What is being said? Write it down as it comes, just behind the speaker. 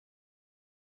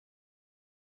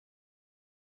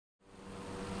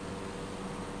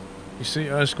You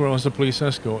see Squirrel as a police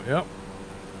escort, yep.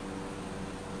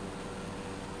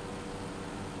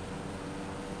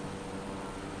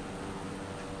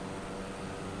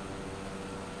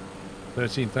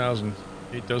 $13,000.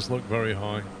 It does look very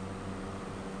high.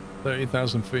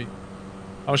 30,000 feet.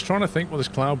 I was trying to think what this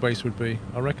cloud base would be.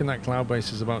 I reckon that cloud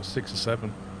base is about 6 or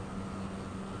 7.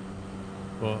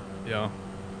 But, yeah.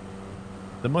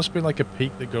 There must be like a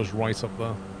peak that goes right up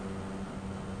there.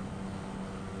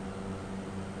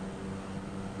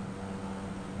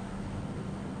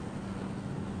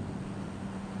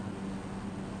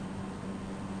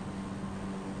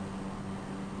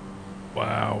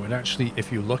 Wow, it actually,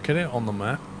 if you look at it on the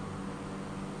map,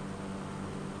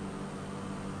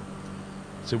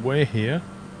 so we're here,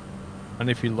 and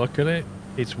if you look at it,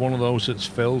 it's one of those that's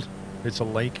filled. It's a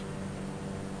lake.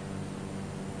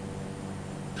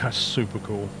 That's super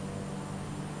cool.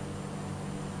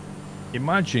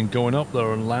 Imagine going up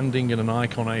there and landing in an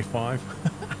Icon A5.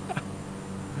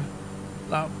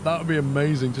 That would be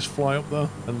amazing. Just fly up there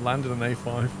and land in an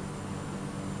A5.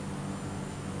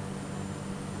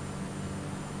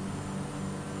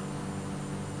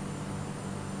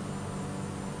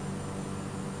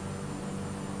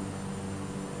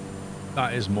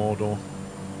 That is Mordor.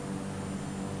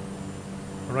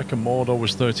 I reckon Mordor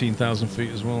was 13,000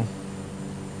 feet as well.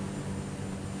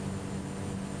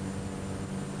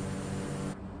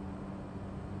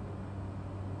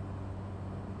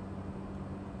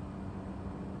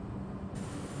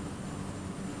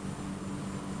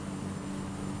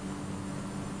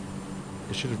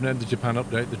 It should have named the Japan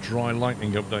update the Dry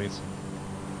Lightning update.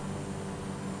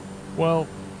 Well,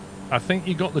 I think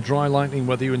you got the Dry Lightning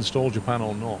whether you install Japan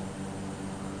or not.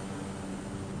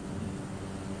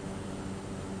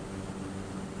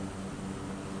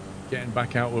 Getting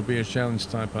back out will be a challenge,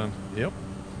 Taipan. Yep.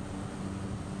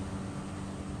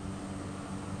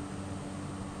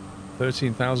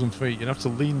 13,000 feet. You'd have to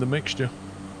lean the mixture.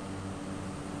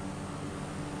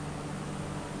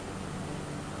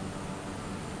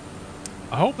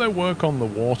 I hope they work on the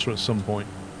water at some point.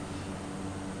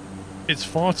 It's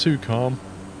far too calm.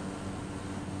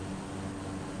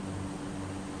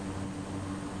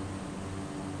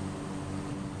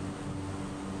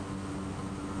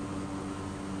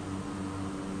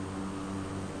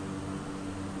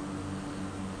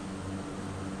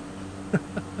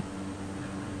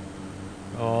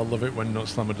 Oh, I love it when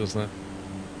Nutslammer does that.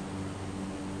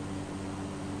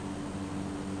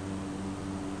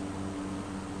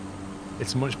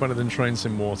 It's much better than Train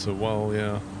Sim Water. Well,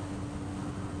 yeah.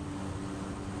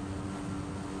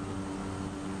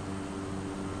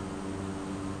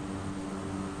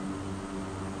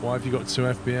 Why have you got 2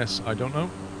 FPS? I don't know.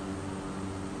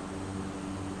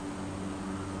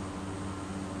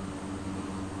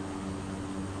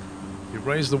 You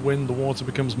raise the wind, the water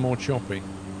becomes more choppy.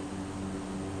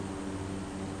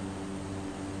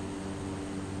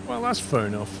 Well, that's fair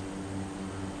enough.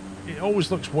 It always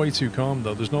looks way too calm,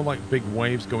 though. There's no, like, big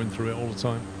waves going through it all the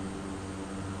time.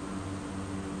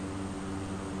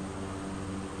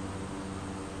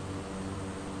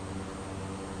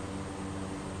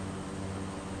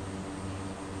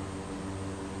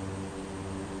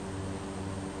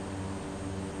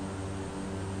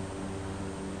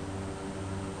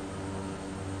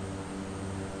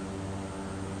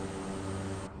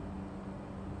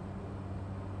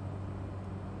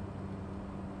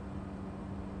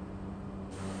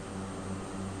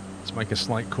 Make a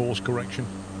slight course correction.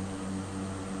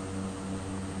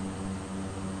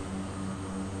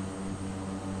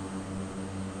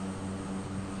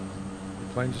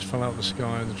 The plane just fell out of the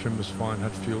sky, the trim was fine,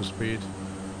 had fuel speed.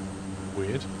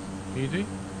 Weird. ED?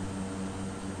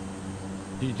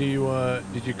 Did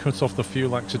you cut off the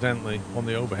fuel accidentally on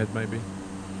the overhead maybe?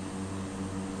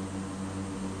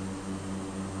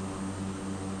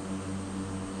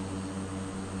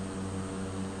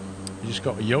 You just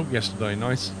got a yoke yesterday,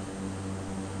 nice.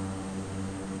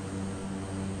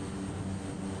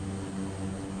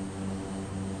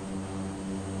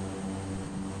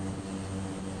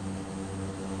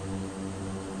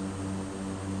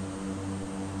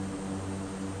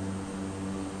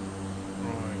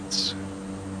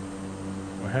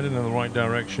 Heading in the right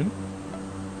direction.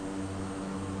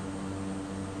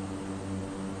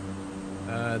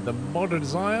 The Modder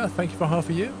Desire, thank you for half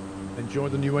a year. Enjoy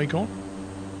the new Acorn.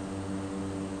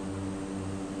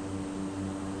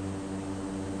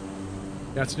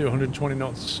 You had to do 120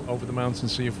 knots over the mountain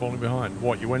so you're falling behind.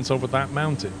 What, you went over that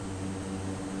mountain?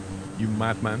 You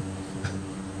madman.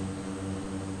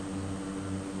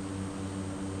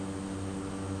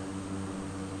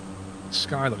 The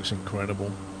sky looks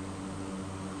incredible.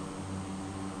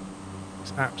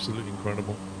 Absolutely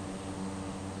incredible.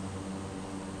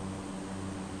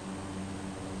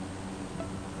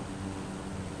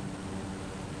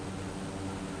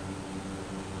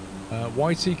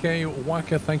 YTK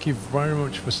Whacker, thank you very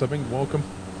much for subbing. Welcome.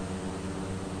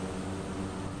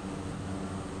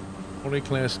 Fully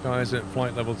clear skies at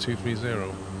flight level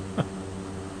 230.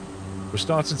 We're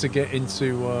starting to get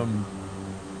into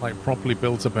like properly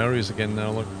built up areas again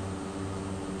now. Look,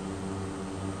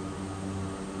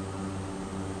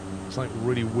 it's like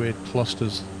really weird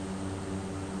clusters.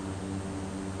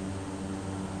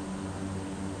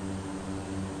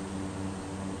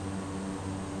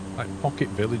 Like pocket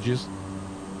villages.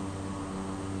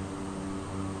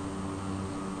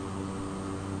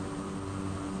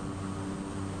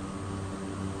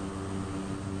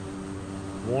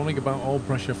 Warning about oil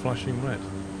pressure flashing red.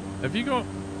 Have you got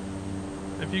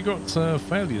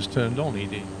failures turned on,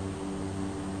 ED?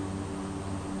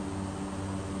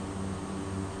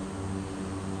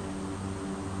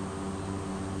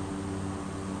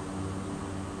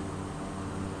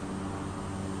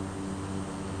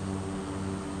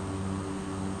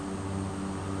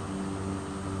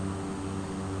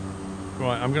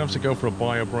 Right, I'm gonna have to go for a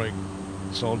bio break,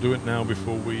 so I'll do it now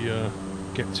before we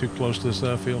get too close to this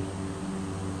airfield.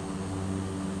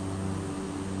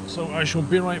 So I shall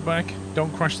be right back.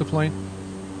 Don't crash the plane.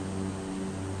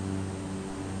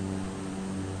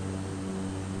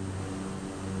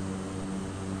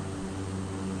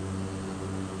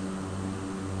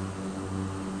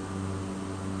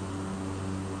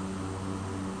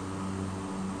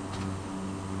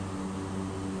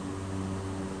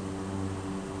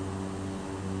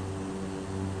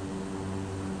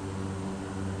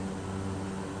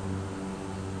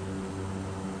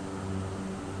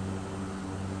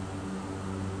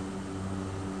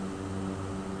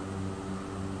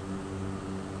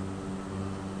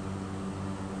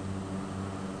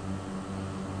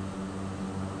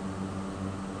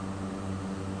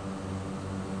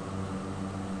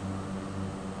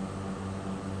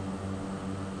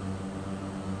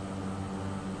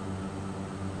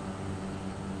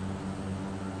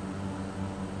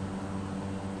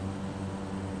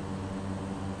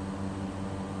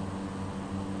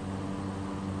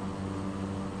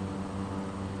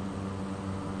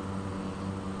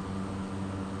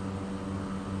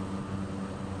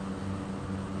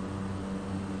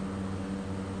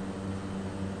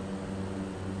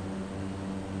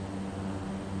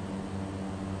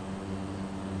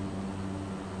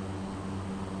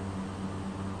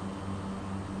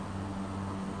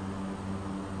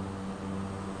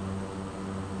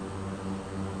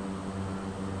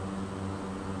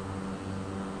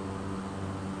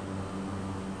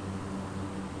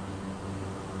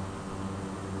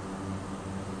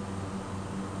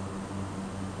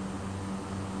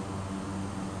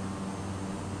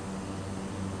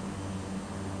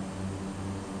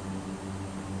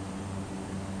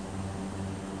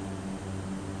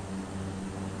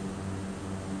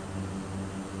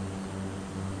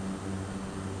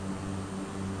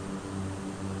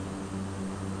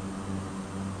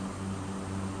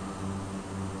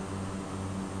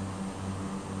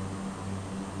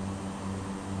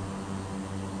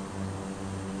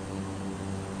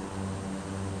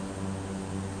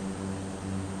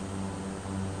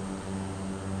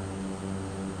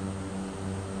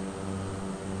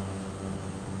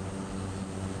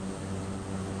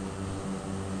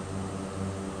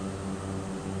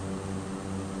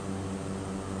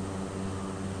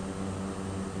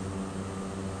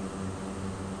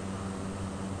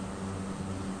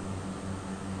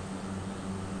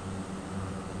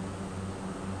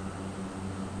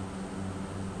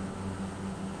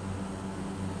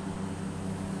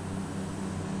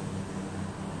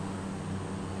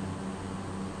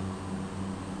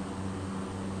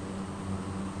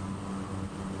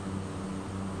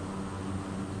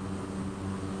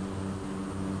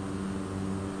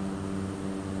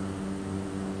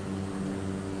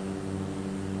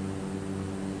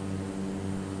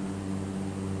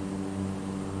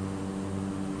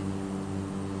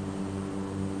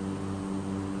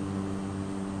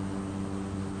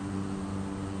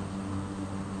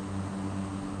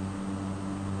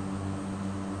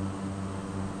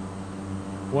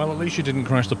 Well, at least you didn't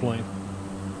crash the plane.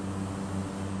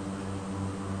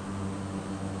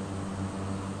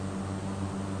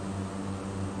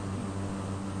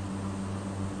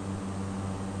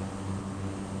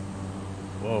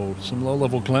 Whoa, some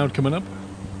low-level cloud coming up.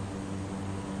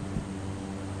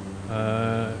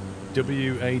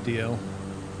 WADL.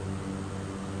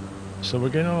 So we're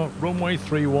going to runway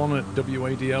 31 at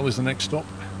WADL is the next stop.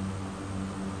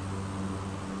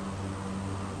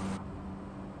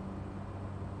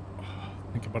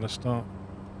 I think I better start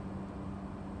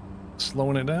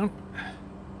slowing it down.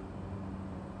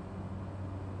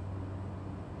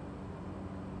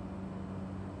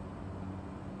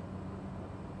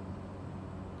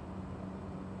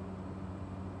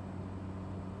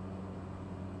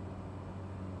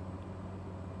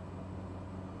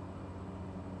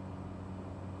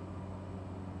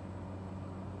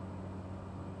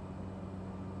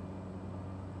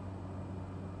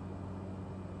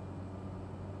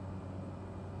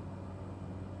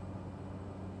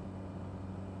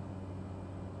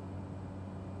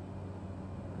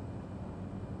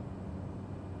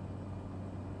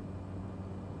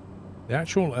 The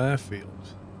actual airfield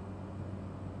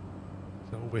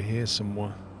is over here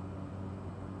somewhere.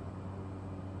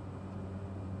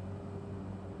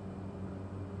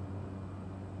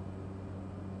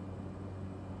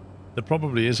 There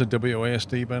probably is a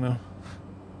WASD by now.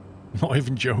 Not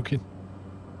even joking.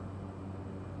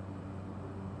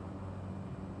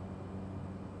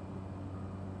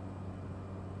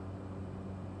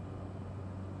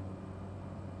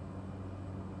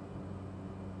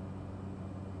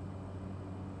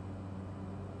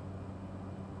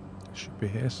 It should be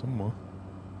here somewhere.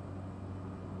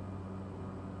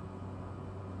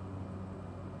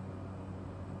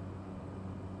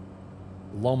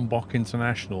 Lombok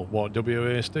International. What,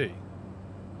 WASD?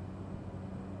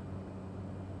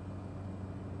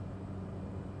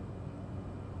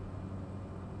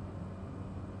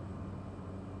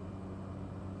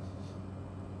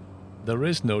 There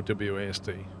is no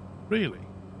WASD. Really?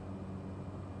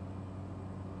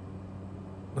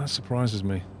 That surprises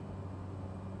me.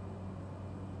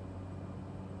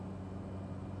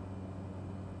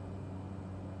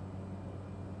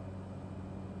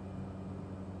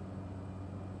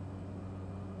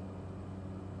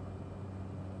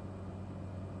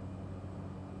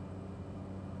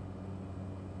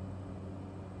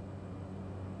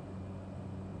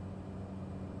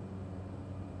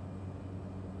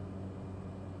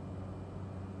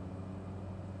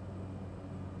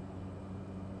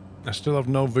 I still have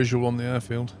no visual on the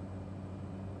airfield.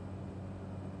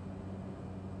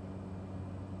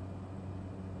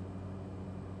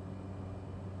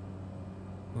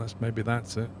 Unless maybe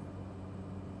that's it.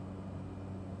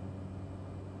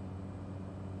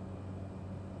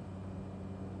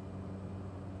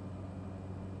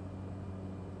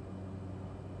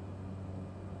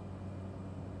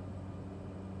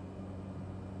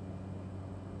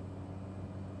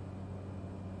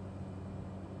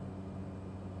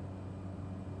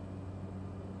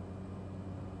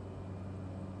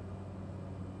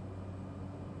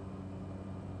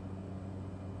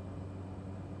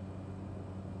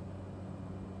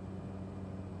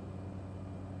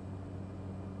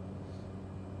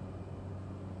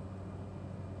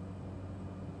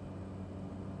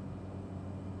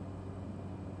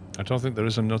 I don't think there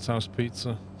is a Nuthouse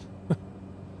Pizza.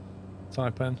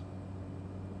 Type N.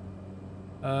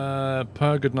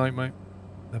 Per, good night, mate.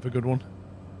 Have a good one.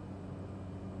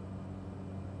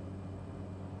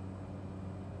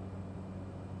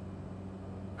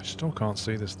 I still can't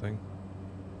see this thing.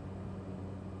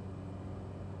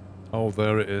 Oh,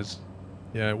 there it is.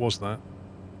 Yeah, it was that.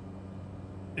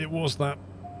 It was that.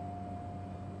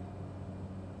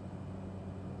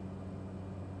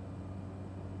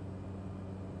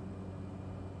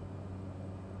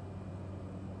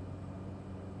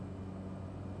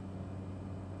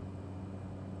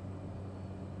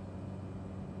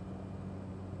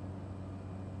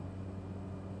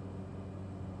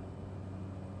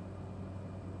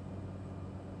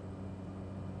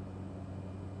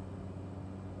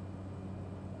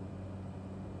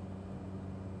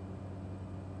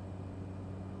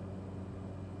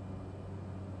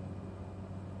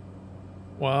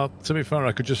 Well, to be fair,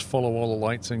 I could just follow all the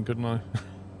lights in, couldn't I?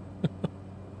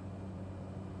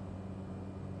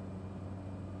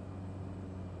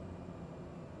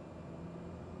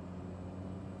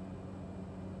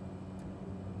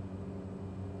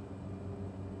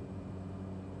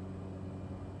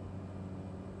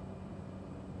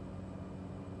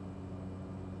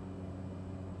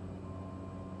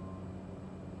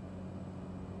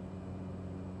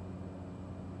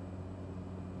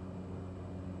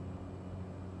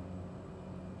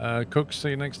 Cook, see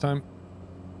you next time.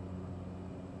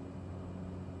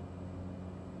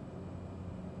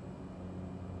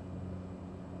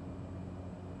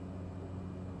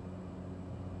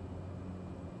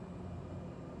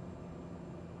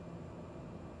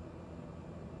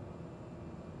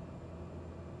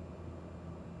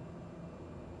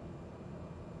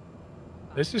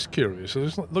 This is curious.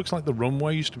 This looks like the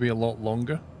runway used to be a lot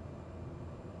longer.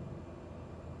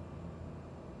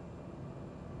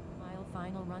 Mile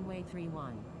final runway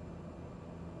 31.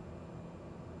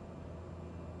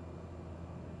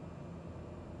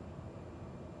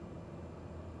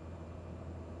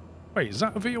 Wait, is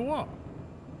that a VOR?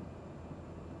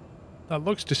 That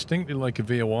looks distinctly like a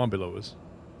VOR below us.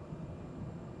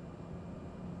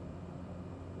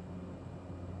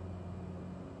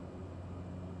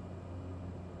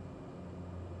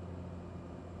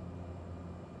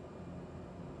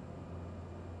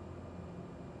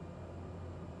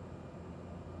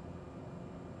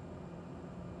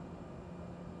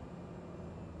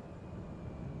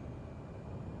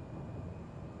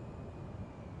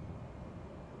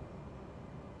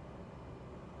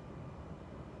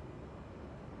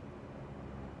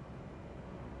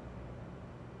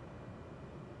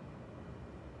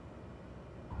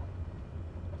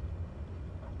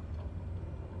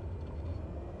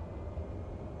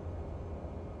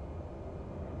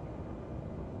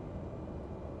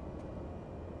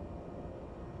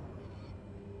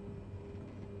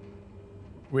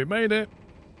 We made it.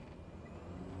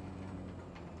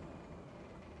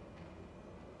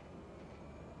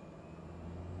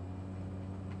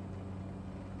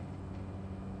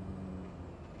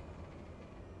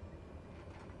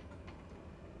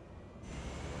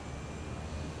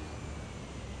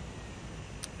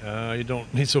 You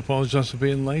don't need to apologize for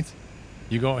being late.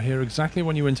 You got here exactly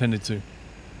when you intended to.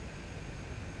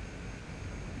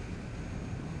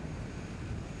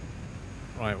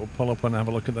 Right, we'll pull up and have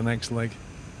a look at the next leg.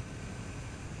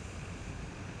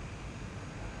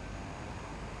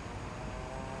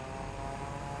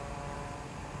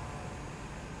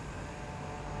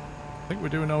 I think we're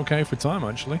doing okay for time,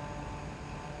 actually.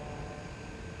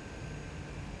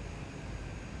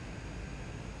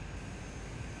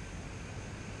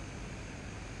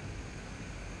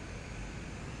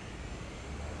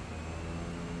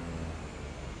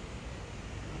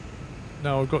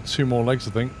 No, we've got 2 more legs,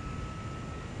 I think.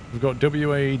 We've got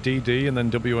WADD and then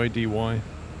WADY.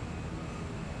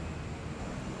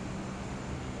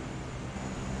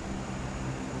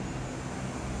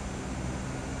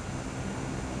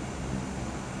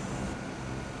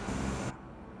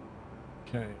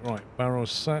 Okay, right,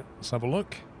 barrel's set. Let's have a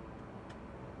look.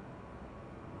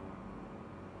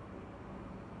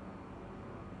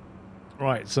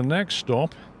 Right, so next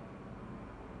stop.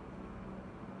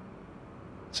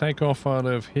 Take off out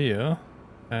of here,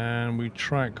 and we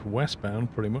track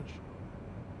westbound pretty much.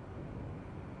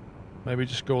 Maybe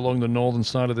just go along the northern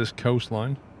side of this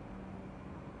coastline.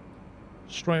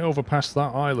 Straight over past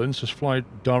that island, just fly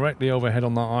directly overhead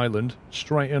on that island,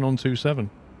 straight in on 27.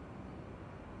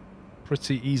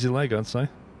 Pretty easy leg, I'd say.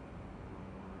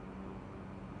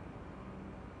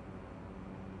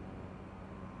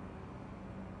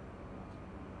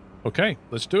 Okay,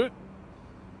 let's do it.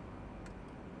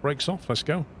 Brakes off, let's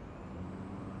go.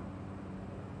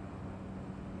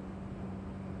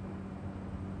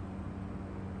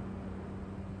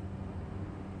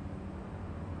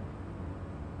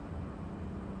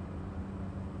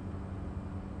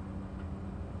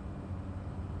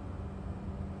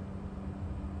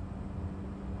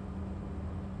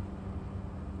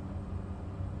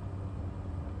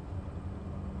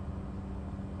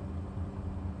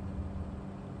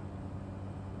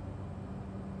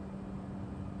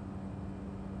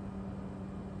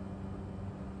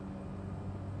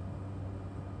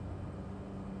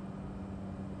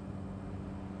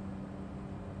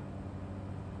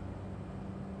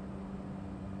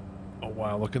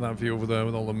 Wow, look at that view over there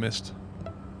with all the mist.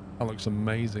 That looks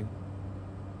amazing.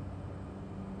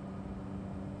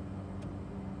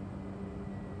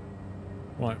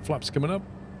 Right, flaps coming up.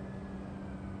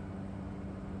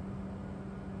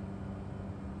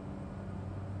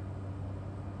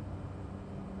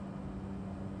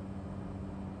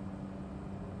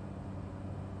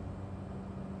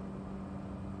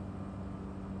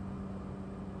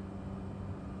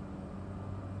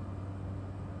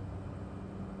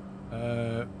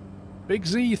 Big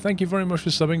Z, thank you very much for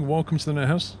subbing. Welcome to the net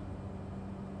house.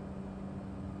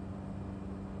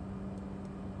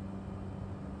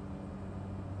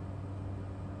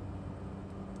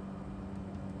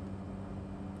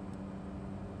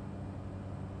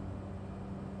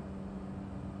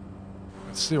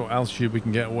 Let's see what altitude we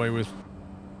can get away with.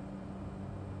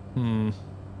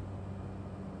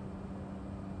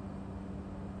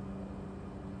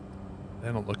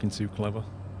 They're not looking too clever.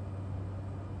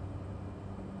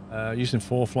 Using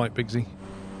 4-flight Big Z.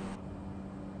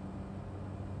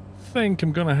 Think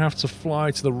I'm gonna have to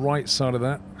fly to the right side of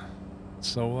that.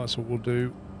 So that's what we'll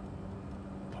do.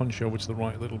 Punch over to the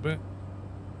right a little bit.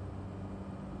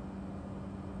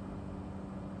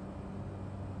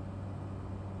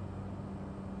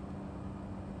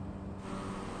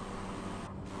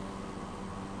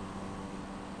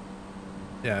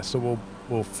 Yeah, so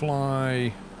we'll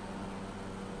fly,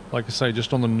 like I say,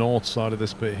 just on the north side of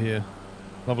this bit here.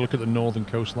 Have a look at the northern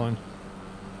coastline.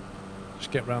 Just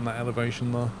get around that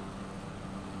elevation there.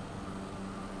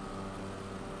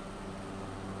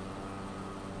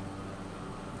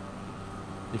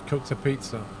 You've cooked a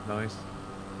pizza. Nice.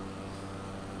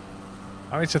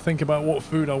 I need to think about what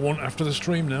food I want after the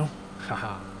stream now.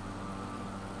 Haha.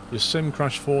 Your sim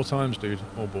crashed 4 times, dude.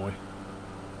 Oh boy.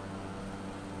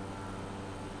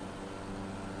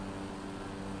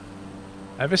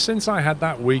 Ever since I had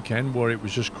that weekend where it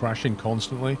was just crashing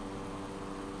constantly,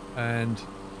 and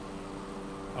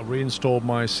I reinstalled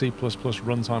my C++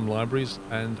 runtime libraries,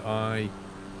 and I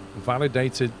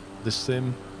validated the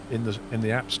sim in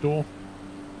the App Store,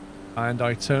 and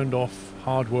I turned off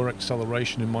hardware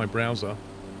acceleration in my browser,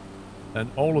 and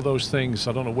all of those things,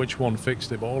 I don't know which one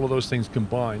fixed it, but all of those things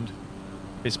combined,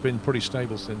 it's been pretty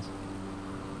stable since.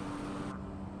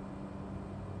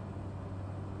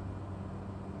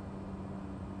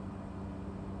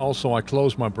 Also, I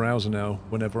close my browser now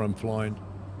whenever I'm flying.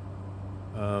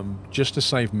 Just to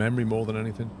save memory more than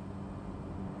anything.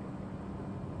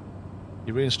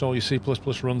 You reinstall your C++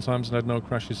 runtimes and had no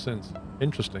crashes since.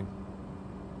 Interesting.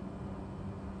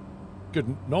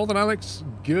 Good. Northern Alex,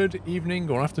 good evening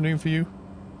or afternoon for you.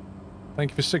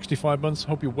 Thank you for 65 months.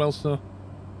 Hope you're well, sir.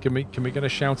 Can we get a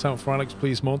shout out for Alex,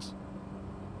 please, mods?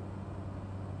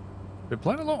 Been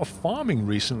playing a lot of farming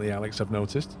recently, Alex, I've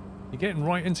noticed. You're getting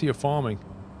right into your farming.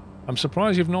 I'm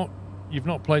surprised you've not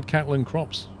played Cattle and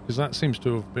Crops, because that seems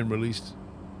to have been released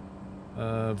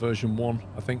version 1,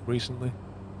 I think, recently.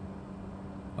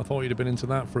 I thought you'd have been into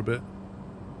that for a bit.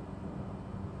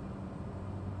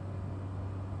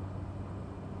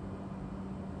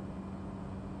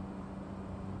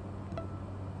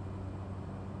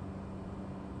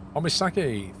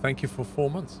 Omisake, thank you for 4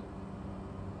 months.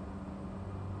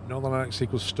 Northern Alex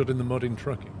equals stood in the mud in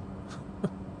trucking.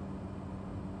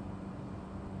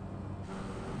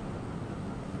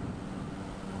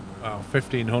 Wow,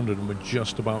 1500 and we're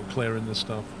just about clearing this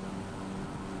stuff.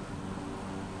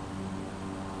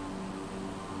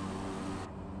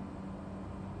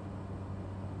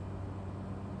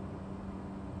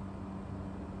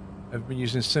 Have been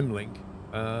using Symlink.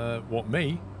 What,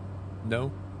 me?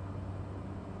 No.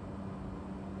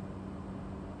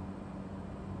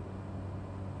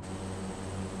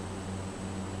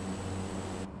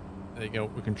 There you go,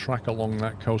 we can track along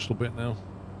that coastal bit now.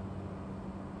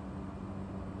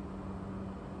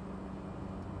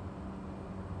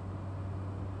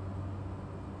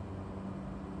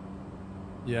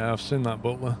 Yeah, I've seen that,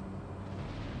 Butler.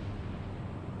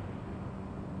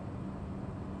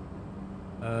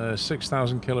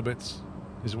 6,000 kilobits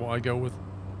is what I go with.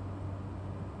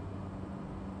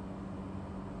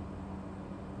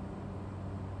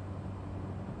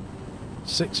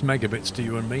 Six megabits to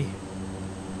you and me.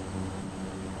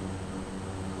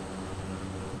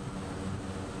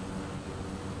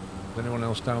 Does anyone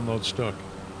else download stuck?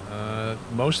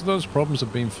 Most of those problems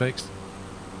have been fixed.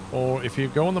 Or if you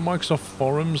go on the Microsoft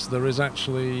forums, there is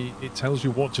actually, it tells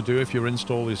you what to do if your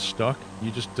install is stuck.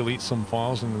 You just delete some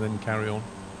files and then carry on.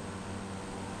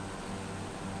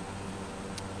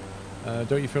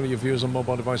 Don't you feel your viewers on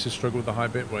mobile devices struggle with the high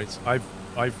bit rates? I've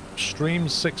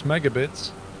streamed 6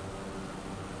 megabits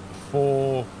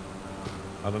for,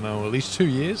 I don't know, at least 2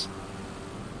 years.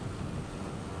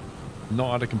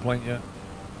 Not had a complaint yet.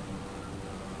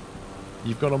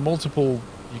 You've got a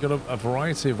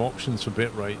variety of options for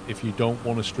bitrate if you don't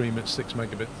want to stream at 6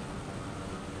 megabits.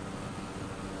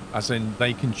 As in,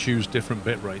 they can choose different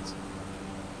bit rates.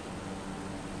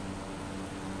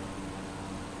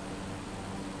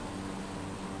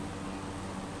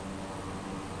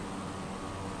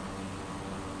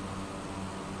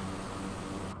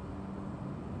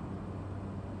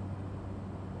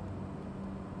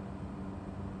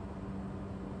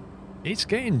 It's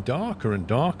getting darker and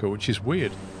darker, which is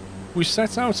weird. We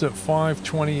set out at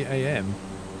 5:20 AM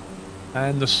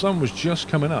and the sun was just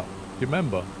coming up, you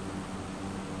remember?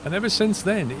 And ever since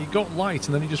then, it got light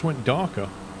and then it just went darker.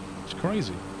 It's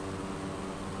crazy.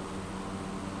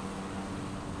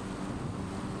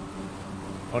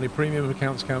 Only premium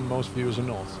accounts count, most viewers are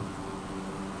not.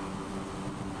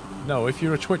 No, if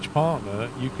you're a Twitch partner,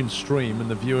 you can stream and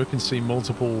the viewer can see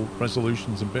multiple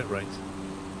resolutions and bit rates.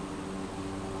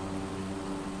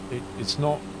 It's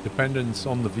not dependent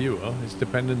on the viewer, it's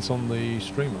dependent on the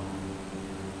streamer.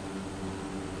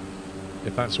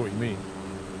 If that's what you mean.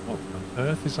 What on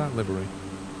earth is that livery?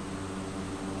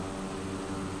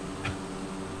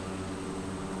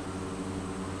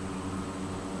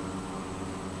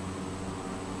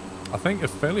 I think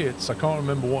affiliates, I can't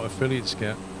remember what affiliates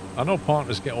get. I know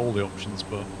partners get all the options,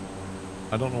 but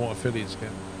I don't know what affiliates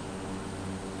get.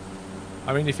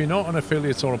 I mean, if you're not an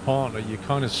affiliate or a partner, you're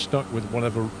kind of stuck with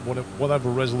whatever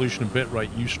resolution and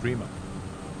bitrate you stream at.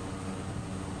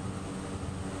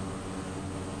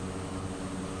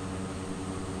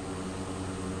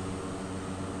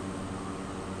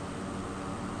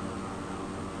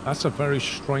 That's a very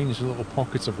strange little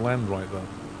pocket of land right there.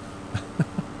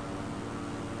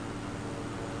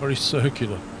 Very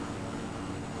circular.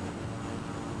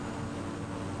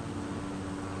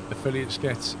 Affiliates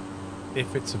get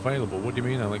if it's available. What do you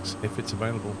mean, Alex? If it's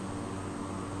available?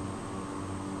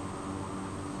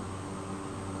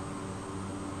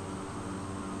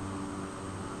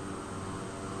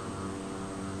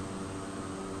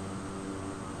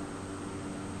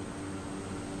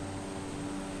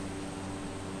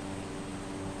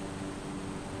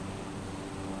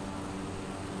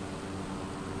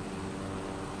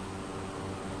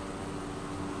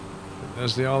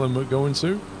 There's the island we're going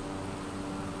to.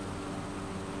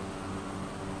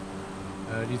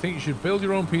 Do Do you think you should build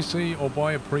your own PC or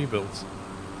buy a pre-built? It's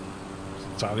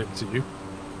entirely up to you.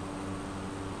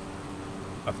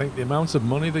 I think the amount of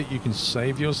money that you can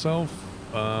save yourself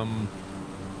by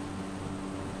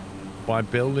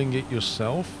building it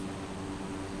yourself,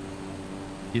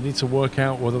 you need to work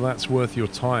out whether that's worth your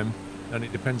time, and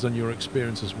it depends on your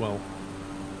experience as well.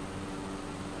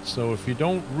 So if you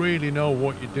don't really know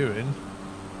what you're doing,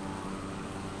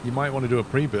 you might want to do a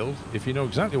pre-build. If you know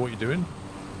exactly what you're doing,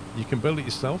 you can build it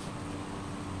yourself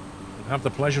and have the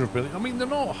pleasure of building. I mean, they're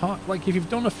not hard. Like, if you've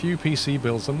done a few PC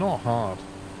builds, they're not hard.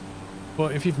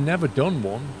 But if you've never done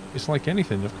one, it's like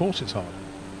anything. Of course it's hard.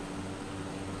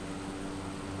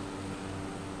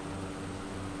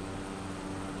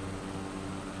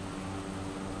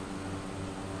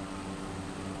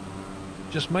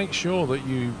 Just make sure that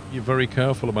you're very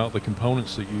careful about the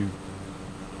components that you...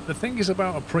 The thing is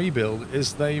about a pre-build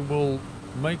is they will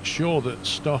make sure that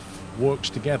stuff works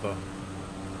together.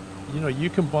 You know, you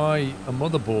can buy a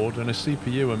motherboard and a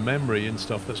CPU and memory and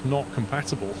stuff that's not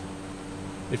compatible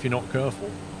if you're not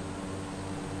careful.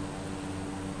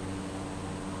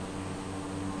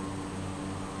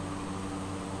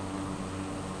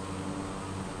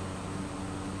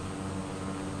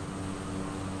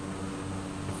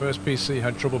 The first PC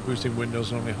had trouble boosting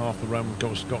Windows and only half the RAM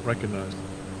got recognized.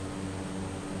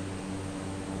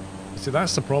 See,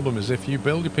 that's the problem, is if you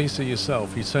build your PC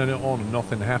yourself, you turn it on and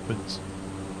nothing happens.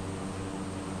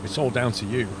 It's all down to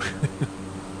you.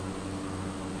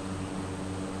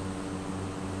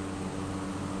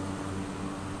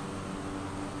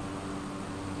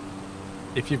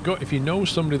 If you know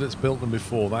somebody that's built them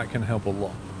before, that can help a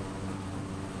lot.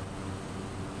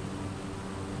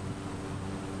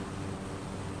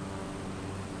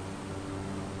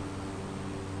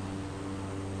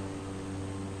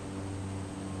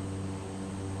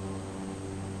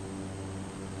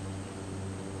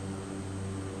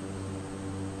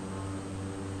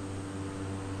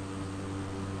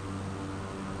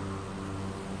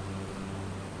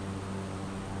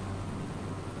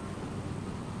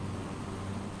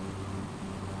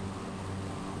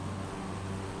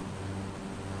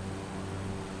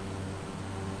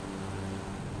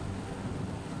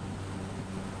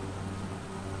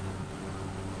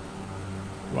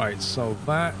 Right, so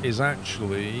that is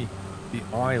actually the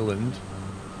island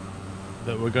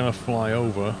that we're going to fly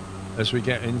over as we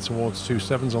get in towards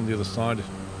 27's on the other side,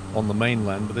 on the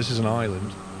mainland, but this is an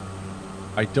island.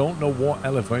 I don't know what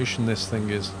elevation this thing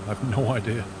is. I have no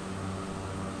idea.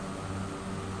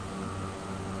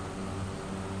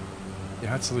 You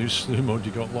had to lose slew mode,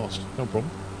 you got lost. No problem.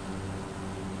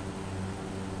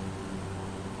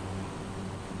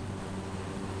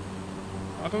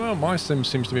 I don't know, my sim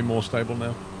seems to be more stable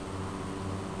now.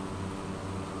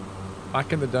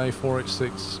 Back in the day,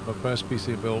 486, my first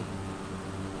PC built,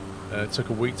 it took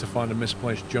a week to find a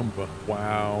misplaced jumper.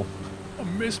 Wow. A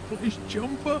misplaced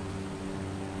jumper?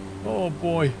 Oh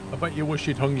boy, I bet you wish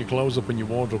you'd hung your clothes up in your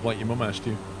wardrobe like your mum asked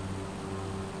you.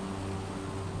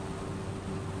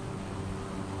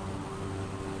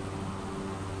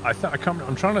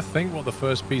 I'm trying to think what the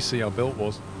first PC I built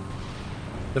was.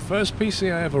 The first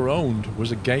PC I ever owned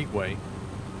was a gateway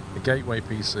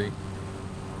PC.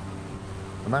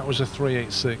 And that was a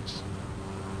 386.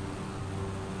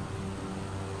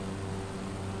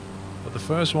 But the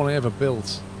first one I ever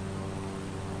built,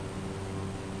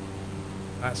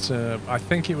 that's I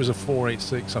think it was a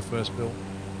 486 I first built.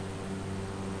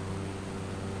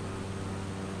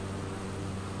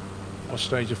 What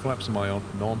stage of flaps am I on?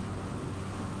 None.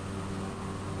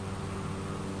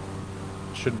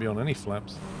 Shouldn't be on any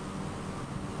flaps.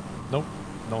 Nope,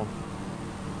 none.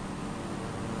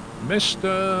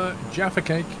 Mr. Jaffa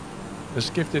Cake has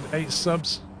gifted 8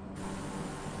 subs.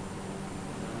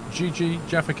 GG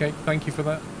Jaffa Cake, thank you for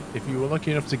that. If you were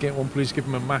lucky enough to get one, please give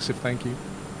him a massive thank you.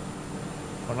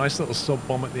 A nice little sub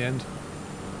bomb at the end.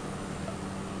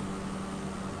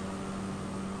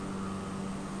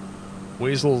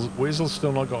 Weasel's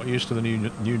still not got used to the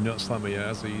new nut slammer yet,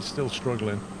 has he? He's still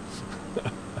struggling.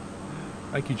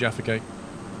 Thank you, Jaffa Cake.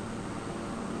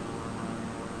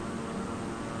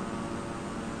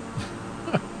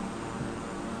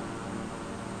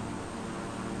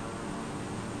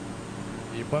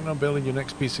 You plan on building your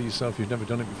next PC yourself, you've never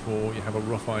done it before, you have a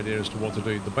rough idea as to what to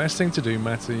do. The best thing to do,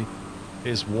 Matty,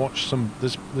 is watch some...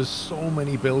 There's so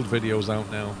many build videos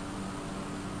out now.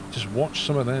 Just watch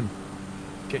some of them.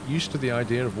 Get used to the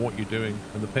idea of what you're doing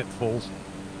and the pitfalls.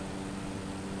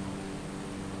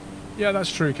 Yeah,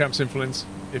 that's true, Caps Influence.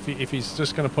 If he's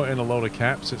just going to put in a load of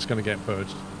caps, it's going to get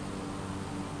purged.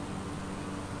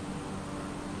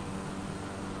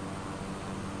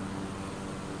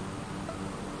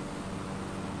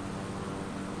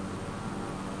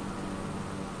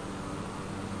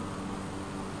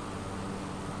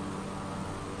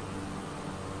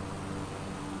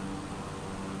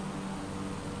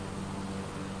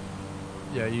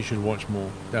 Yeah, you should watch more,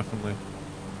 definitely.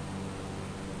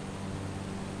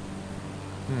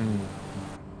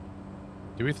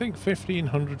 Do we think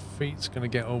 1,500 feet's going to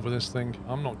get over this thing?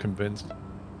 I'm not convinced.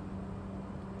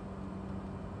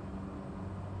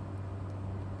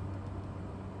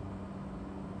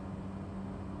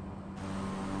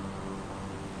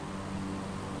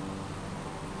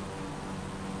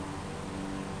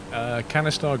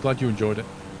 Canistar, glad you enjoyed it.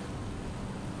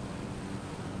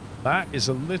 That is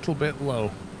a little bit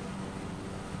low.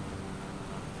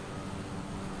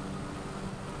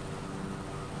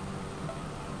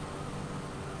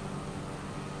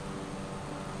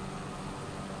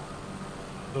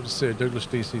 Love to see a Douglas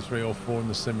DC-304 in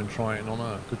the sim and try it on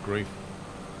her. Good grief.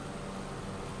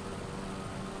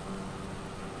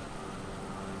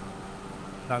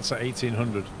 That's at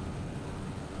 1,800.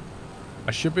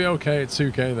 I should be okay at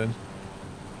 2K then.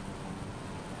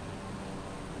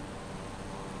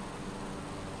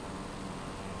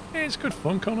 Yeah, it's good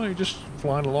fun, Connor. You're just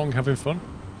flying along, having fun.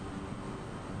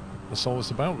 That's all it's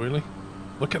about, really.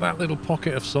 Look at that little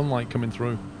pocket of sunlight coming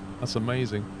through. That's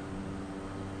amazing.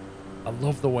 I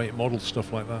love the way it models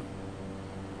stuff like that.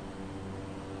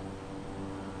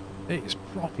 It is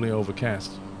properly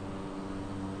overcast.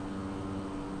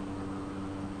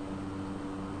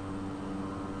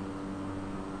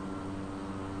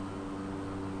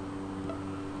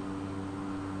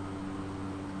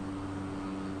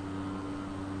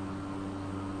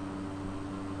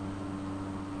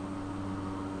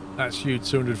 That's you,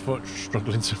 200 foot,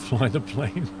 struggling to fly the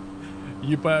plane.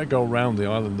 You better go round the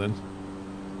island then.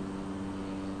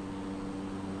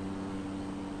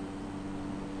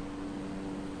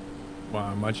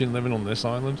 Wow, imagine living on this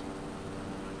island.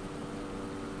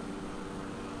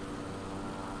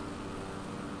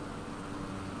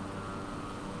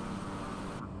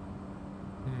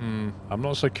 I'm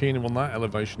not so keen on that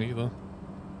elevation either.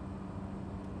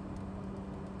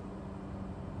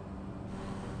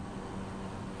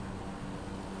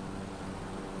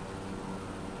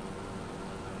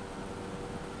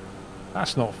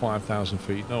 That's not 5,000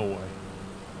 feet, no way.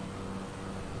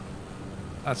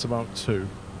 That's about 2. You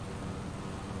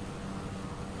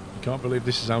can't believe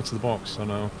this is out of the box, I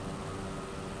know.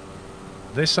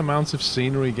 This amount of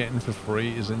scenery getting for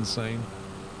free is insane.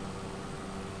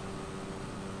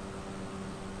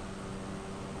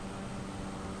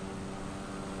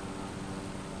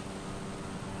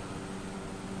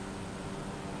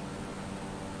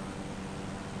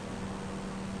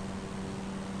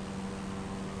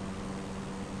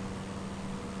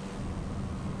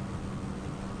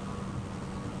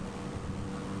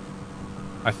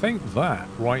 I think that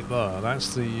right there,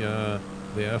 that's the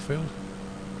airfield.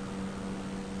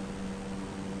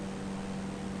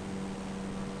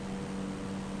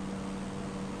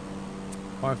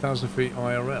 $5,000 feet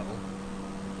IRL.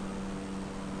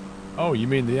 Oh, you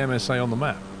mean the MSA on the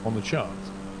map, on the chart?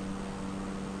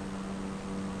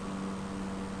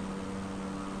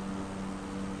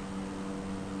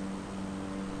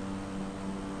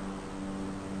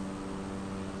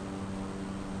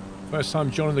 First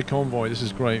time joining the convoy, this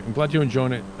is great. I'm glad you're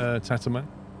enjoying it, Tatterman.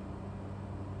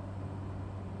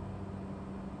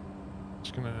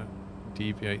 Just gonna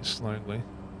deviate slightly.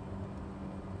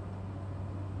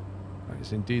 That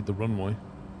is indeed the runway.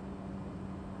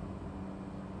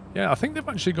 Yeah, I think they've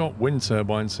actually got wind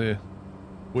turbines here,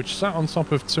 which sat on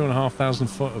top of 2,500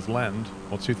 foot of land,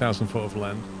 or 2,000 foot of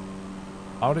land.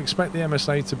 I would expect the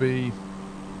MSA to be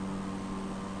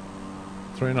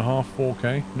 3.5,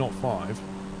 4K, not 5.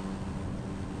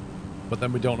 But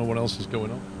then we don't know what else is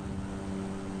going on.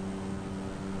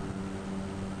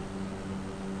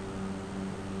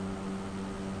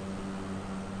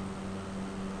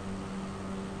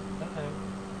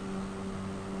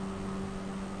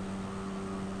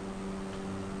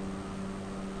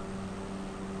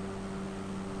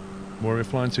 Where are we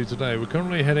flying to today? We're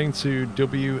currently heading to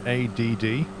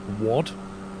WADD, WAD,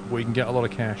 where you can get a lot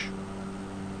of cash.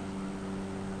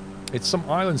 It's some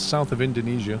island south of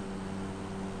Indonesia.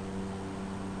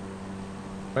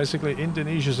 Basically,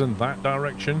 Indonesia's in that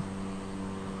direction,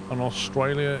 and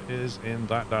Australia is in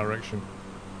that direction.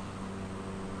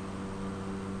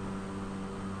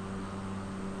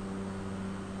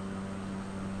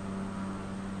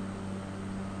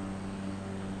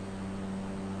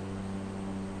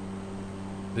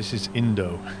 This is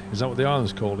Indo. Is that what the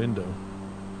island's called, Indo?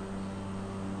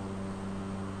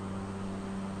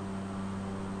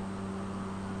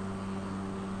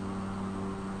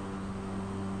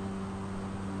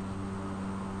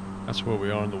 That's where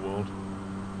we are in the world.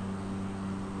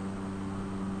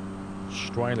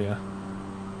 Australia,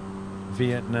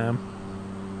 Vietnam,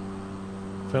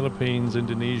 Philippines,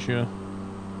 Indonesia,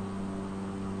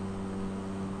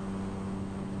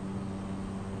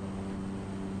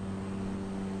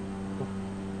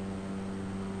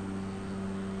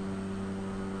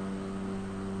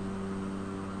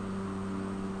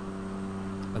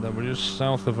 And then we're just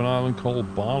south of an island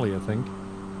called Bali, I think.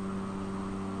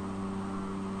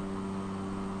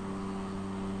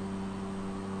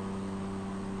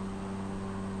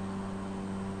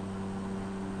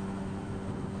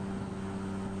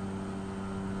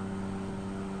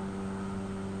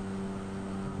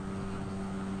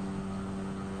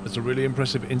 It's a really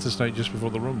impressive interstate just before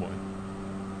the runway.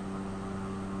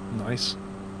 Nice.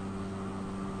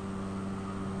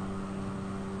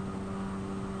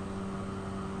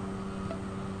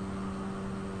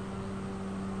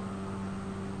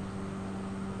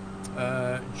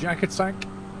 Jack Attack,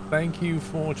 thank you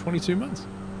for 22 months.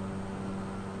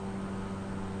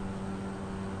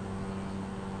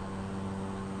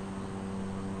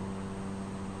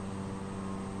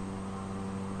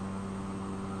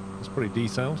 It's pretty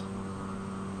detailed.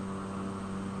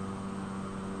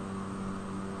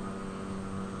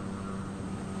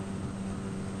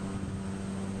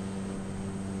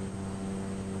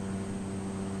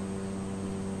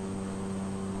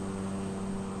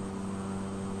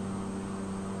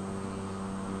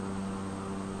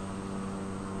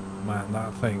 Man,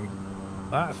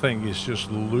 that thing is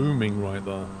just looming right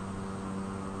there.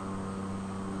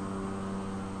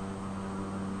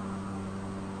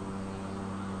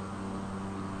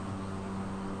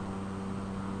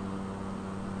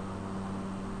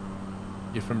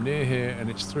 You're from near here and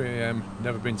it's 3 AM,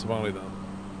 never been to Bali though.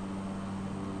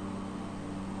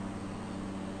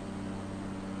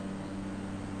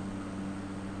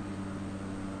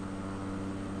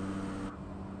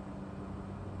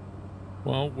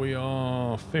 Well, we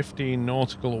are 15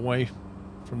 nautical away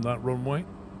from that runway.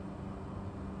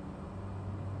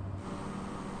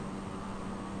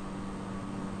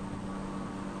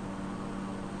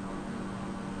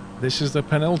 This is the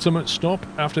penultimate stop.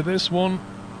 After this one,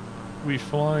 we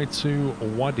fly to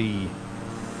Wadi.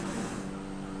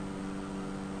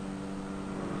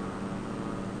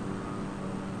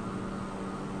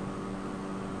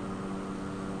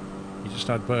 You just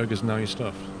had burgers, now you're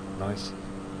stuffed. Nice.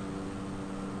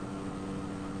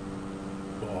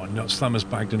 Oh, Nut Slammer's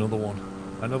bagged another one.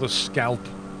 Another scalp.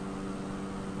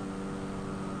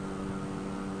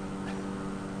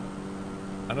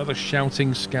 Another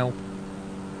shouting scalp.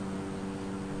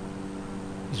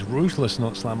 He's ruthless,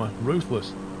 Nut Slammer.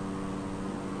 Ruthless.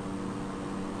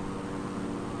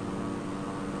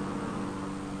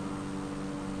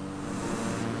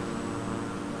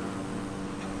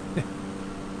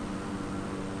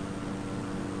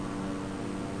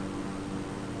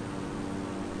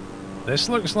 This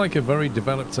looks like a very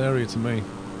developed area to me.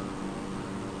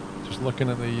 Just looking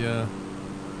at the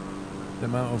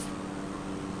amount of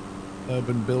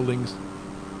urban buildings.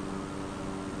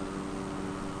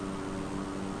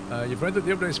 You've read that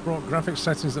the updates brought graphics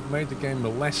settings that made the game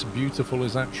less beautiful.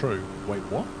 Is that true? Wait,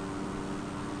 what?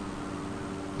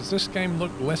 Does this game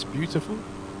look less beautiful?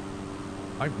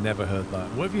 I've never heard that.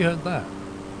 Where have you heard that?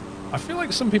 I feel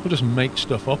like some people just make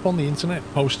stuff up on the internet,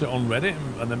 post it on Reddit,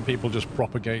 and then people just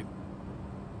propagate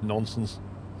nonsense.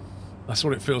 That's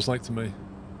what it feels like to me.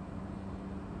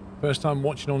 First time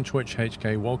watching on Twitch,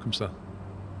 HK. Welcome, sir.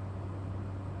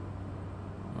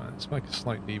 Right, let's make a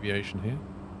slight deviation here.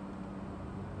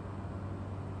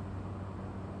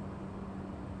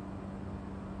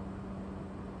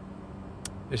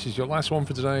 This is your last one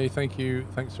for today. Thank you.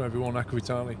 Thanks to everyone.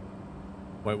 Akuvitali.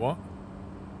 Wait, what?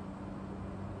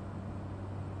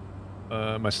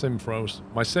 My sim froze.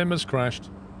 My sim has crashed.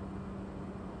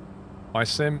 My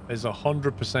sim is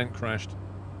 100% crashed.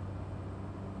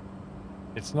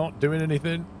 It's not doing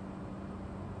anything.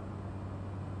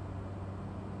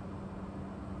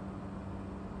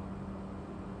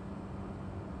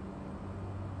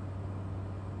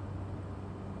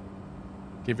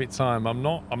 Give it time. I'm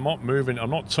not moving. I'm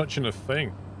not touching a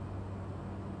thing.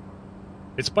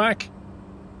 It's back.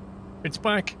 It's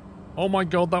back. Oh my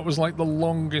god, that was like the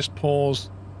longest pause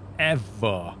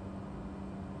ever.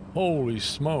 Holy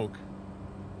smoke.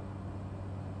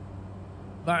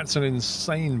 That's an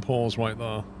insane pause right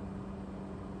there.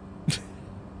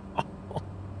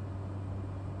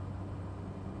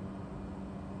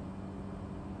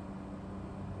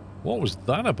 What was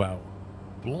that about?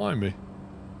 Blimey.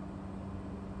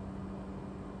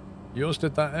 Yours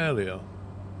did that earlier?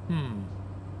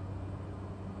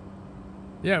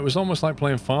 Yeah, it was almost like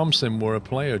playing Farm Sim where a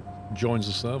player joins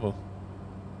the server.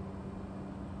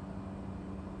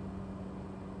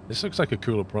 This looks like a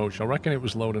cool approach. I reckon it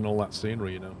was loading all that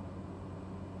scenery, you know.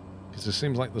 Because it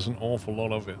seems like there's an awful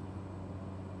lot of it.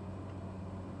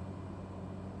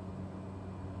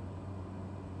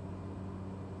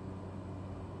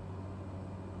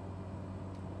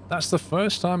 That's the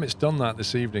first time it's done that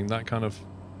this evening, that kind of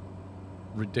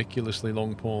ridiculously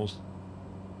long pause.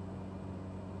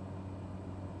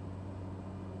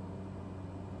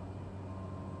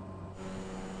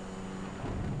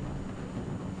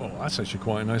 Oh, that's actually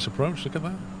quite a nice approach. Look at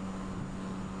that.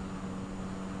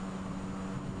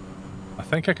 I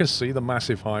think I can see the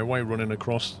massive highway running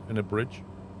across in a bridge.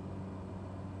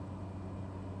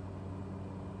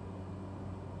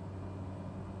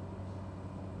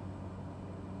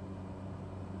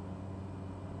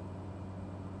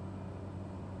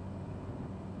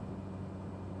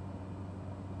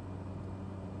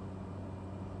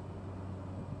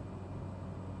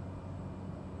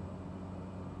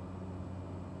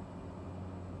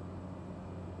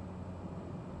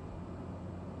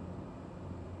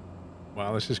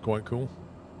 Wow, this is quite cool.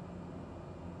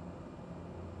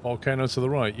 Volcano to the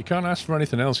right. You can't ask for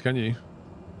anything else, can you?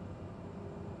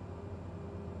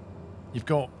 You've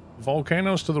got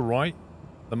volcanoes to the right,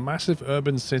 the massive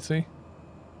urban city,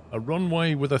 a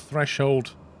runway with a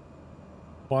threshold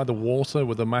by the water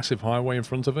with a massive highway in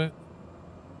front of it,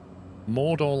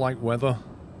 Mordor-like weather.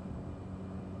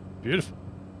 Beautiful.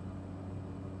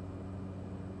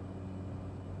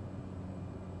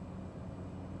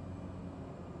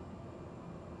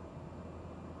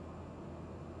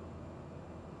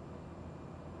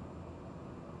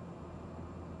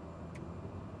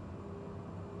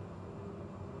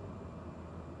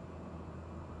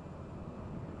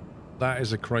 That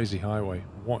is a crazy highway.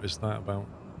 What is that about?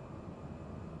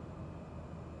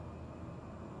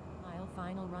 Mile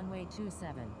final runway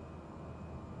 27.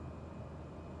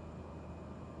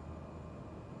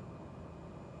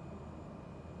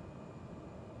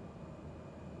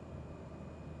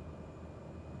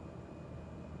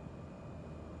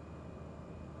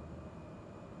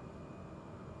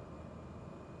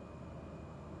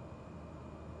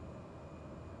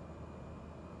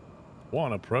 What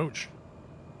an approach.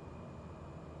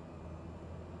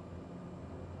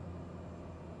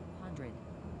 100.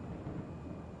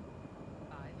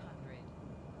 500.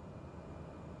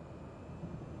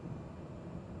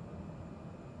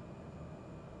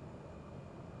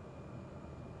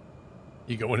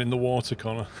 You going in the water,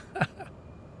 Connor?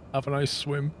 Have a nice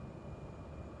swim.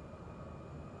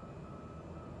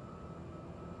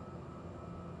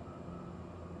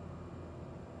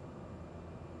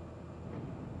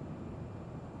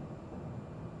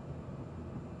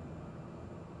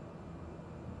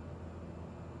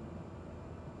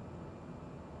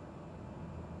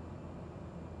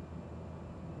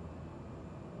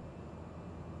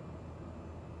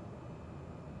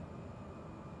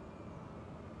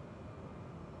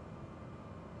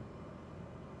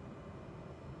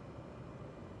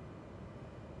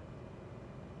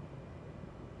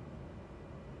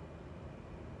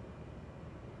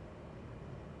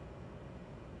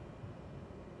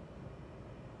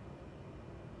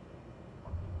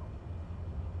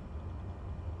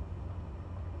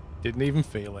 Didn't even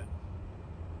feel it.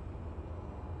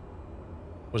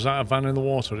 Was that a van in the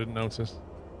water? I didn't notice.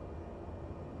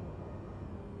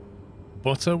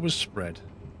 Butter was spread.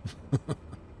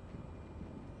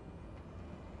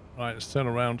 Right, let's turn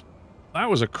around. That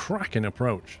was a cracking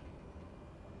approach.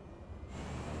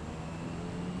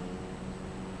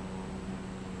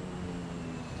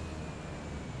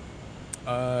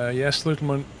 Yes,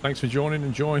 Littleman, thanks for joining.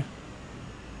 Enjoy.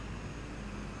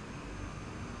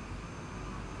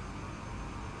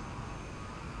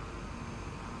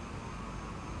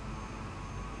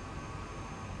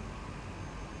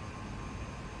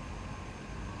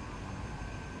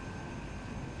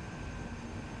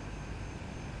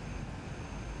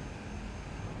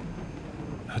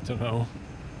 I don't know.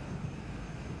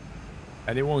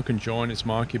 Anyone can join, it's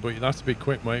Marky, but you'll have to be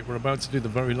quick, mate. We're about to do the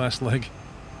very last leg.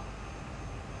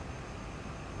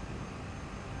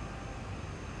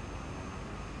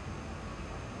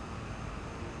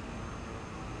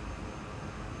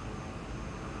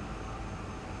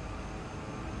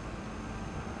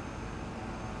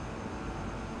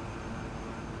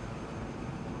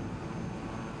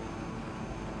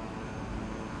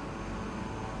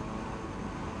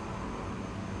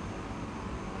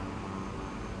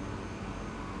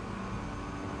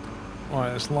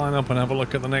 Alright, let's line up and have a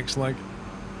look at the next leg.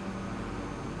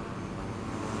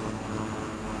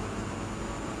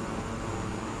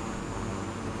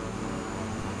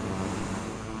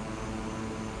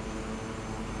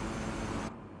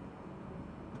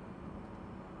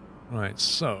 Right,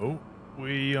 so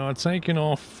we are taking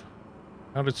off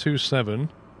out of 27,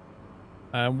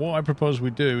 and what I propose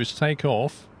we do is take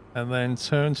off and then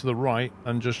turn to the right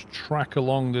and just track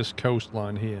along this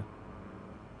coastline here.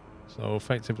 So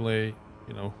effectively,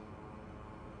 you know,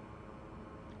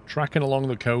 tracking along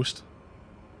the coast.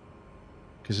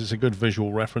 because it's a good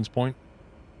visual reference point.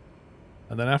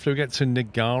 And then after we get to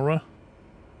Nigara,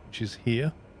 which is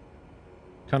here,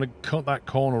 kind of cut that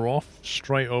corner off,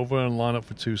 straight over and line up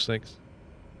for 2.6.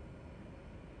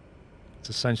 It's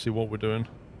essentially what we're doing.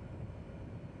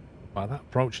 Wow, that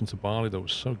approach into Bali, though,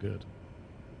 was so good.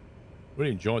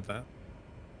 Really enjoyed that.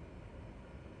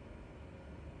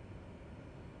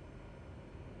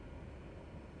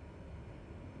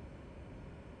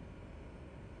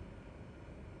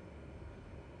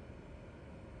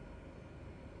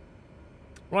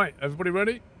 Right, everybody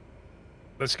ready?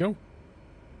 Let's go.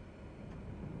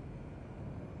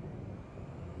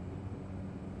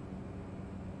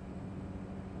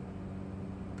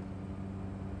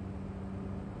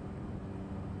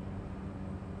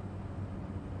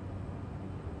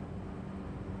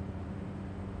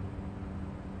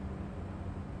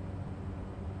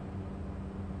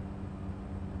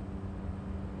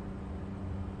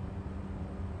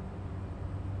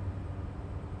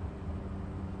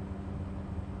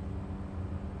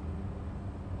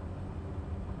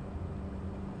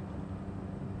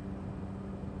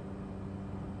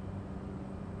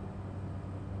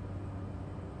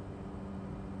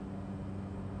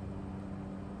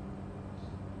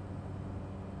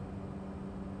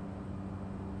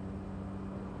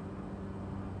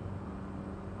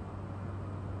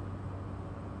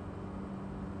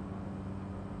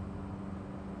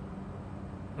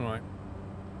 Alright,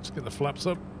 let's get the flaps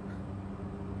up.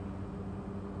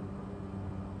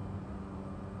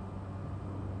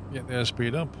 Get the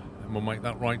airspeed up, and we'll make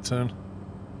that right turn.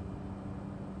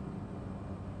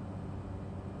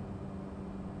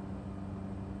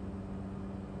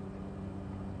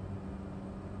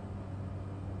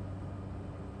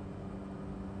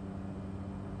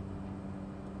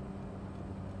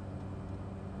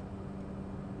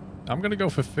 I'm going to go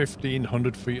for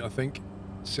 1,500 feet, I think.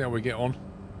 See how we get on.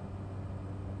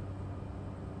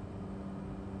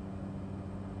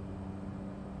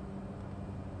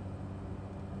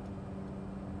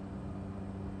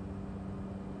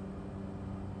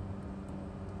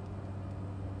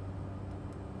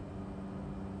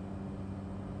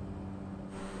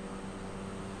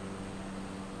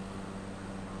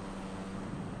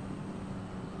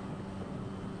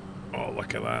 Oh,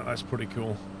 look at that. That's pretty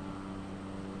cool.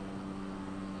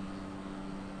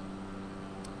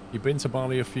 You've been to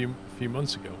Bali a few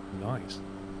months ago. Nice.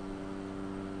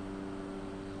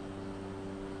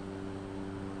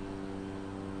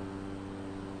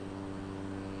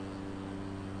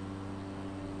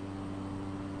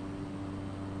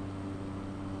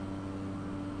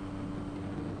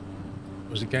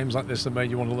 Was it games like this that made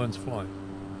you want to learn to fly?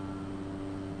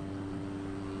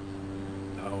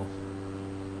 No.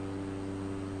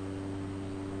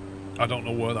 I don't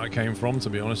know where that came from, to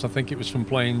be honest. I think it was from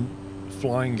playing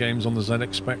flying games on the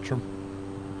ZX Spectrum.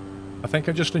 I think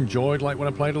I just enjoyed, like when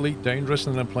I played Elite Dangerous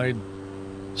and then I played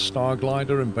Star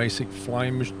Glider and basic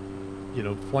flying, you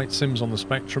know, flight sims on the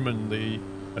Spectrum and the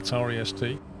Atari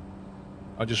ST.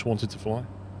 I just wanted to fly.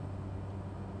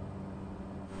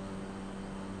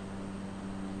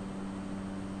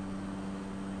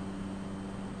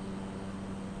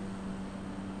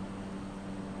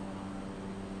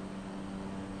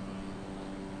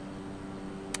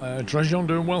 Drejon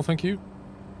doing well, thank you.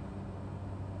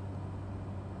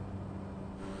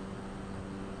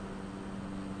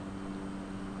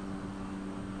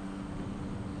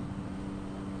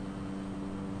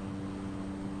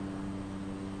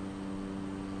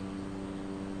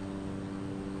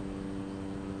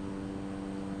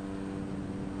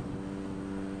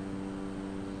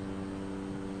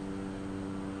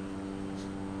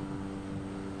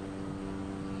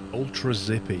 Ultra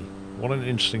Zippy. What an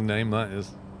interesting name that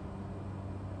is.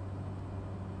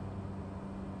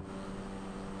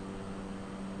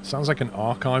 Sounds like an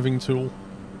archiving tool.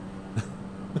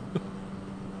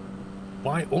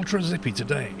 Buy Ultra Zippy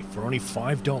today for only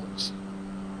 $5.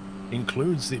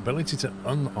 Includes the ability to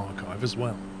unarchive as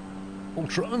well.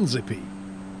 Ultra Unzippy.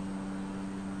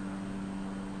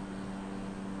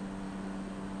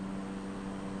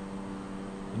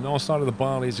 The north side of the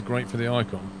Bali's are great for the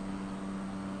icon.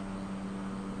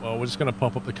 Well, we're just going to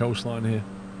pop up the coastline here.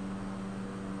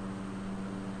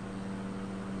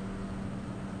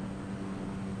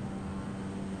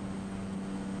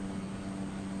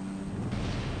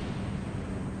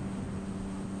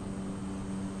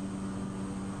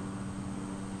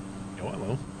 Oh,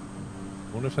 hello.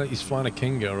 I wonder if he's flying a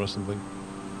Kingo or something.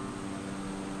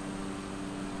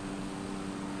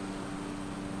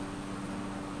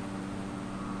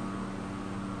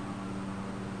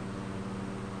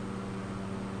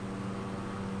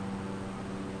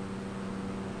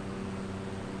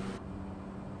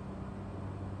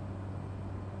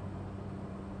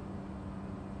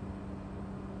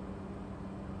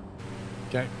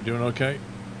 Okay, doing okay.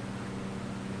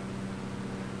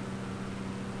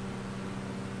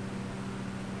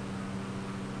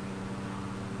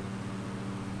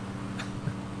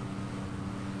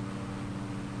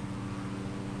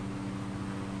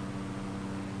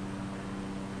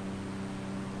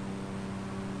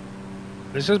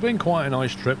 This has been quite a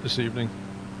nice trip this evening.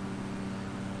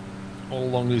 All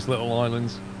along these little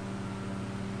islands.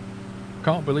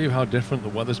 Can't believe how different the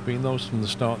weather's been though from the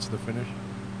start to the finish.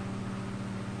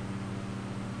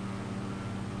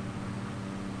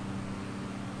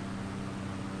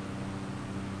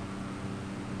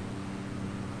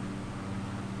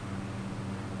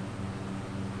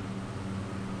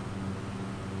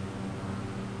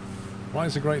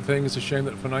 Flying's a great thing. It's a shame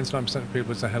that for 99% of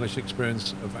people it's a hellish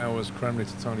experience of hours crammed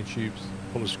into tiny tubes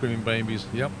full of screaming babies.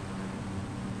 Yep.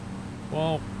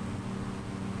 Well,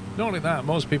 not only that,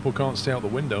 most people can't stay out the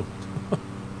window.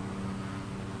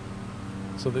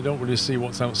 So they don't really see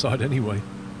what's outside anyway.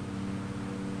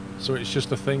 So it's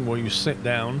just a thing where you sit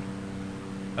down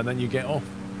and then you get off.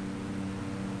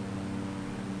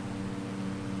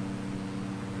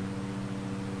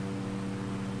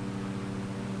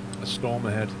 A storm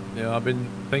ahead. Yeah, I've been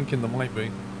thinking there might be.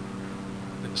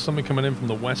 It's something coming in from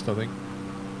the west, I think.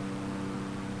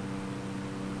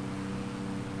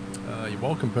 You're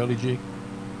welcome, Pearly G.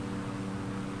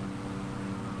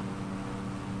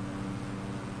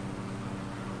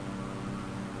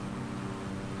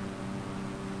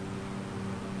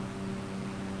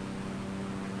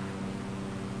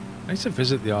 I need to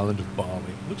visit the island of Bali.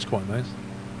 It looks quite nice.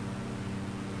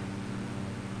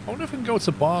 I wonder if we can go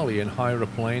to Bali and hire a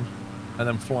plane and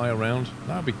then fly around.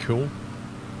 That'd be cool.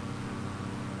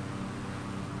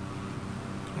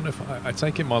 I wonder if I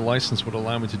take it my license would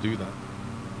allow me to do that.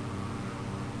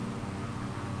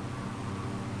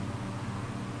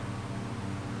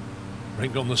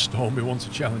 Bring on the storm, we want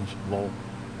a challenge. Lol.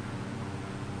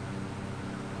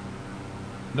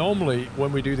 Normally,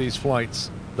 when we do these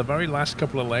flights, the very last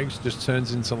couple of legs just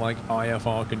turns into like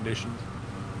IFR conditions.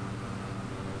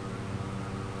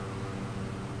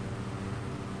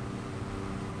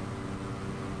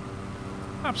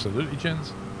 Absolutely,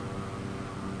 gents.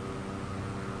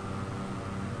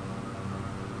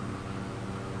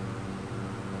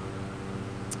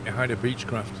 You hide a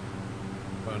Beechcraft.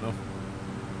 Fair enough.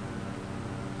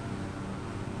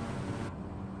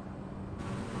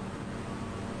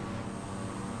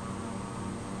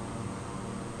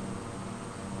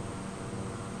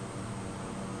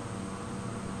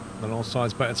 On all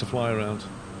sides, better to fly around.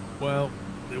 Well,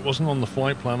 it wasn't on the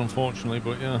flight plan, unfortunately,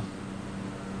 but yeah.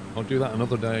 I'll do that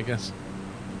another day, I guess.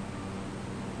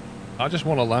 I just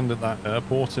want to land at that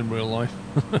airport in real life.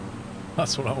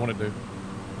 That's what I want to do.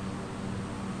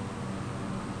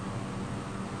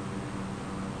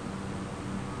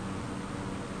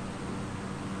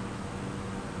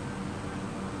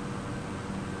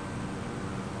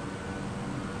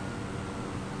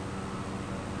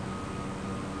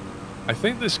 I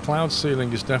think this cloud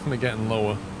ceiling is definitely getting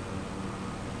lower.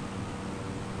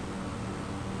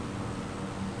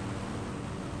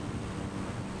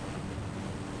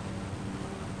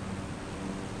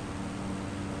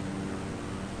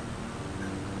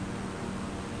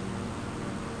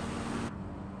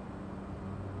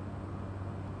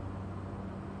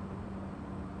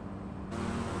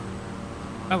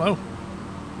 Hello.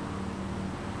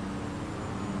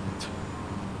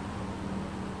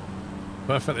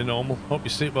 Perfectly normal. Hope your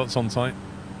seatbelt's on tight.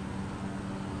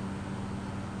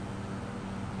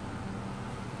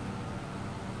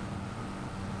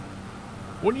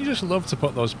 Wouldn't you just love to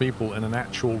put those people in an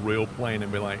actual real plane and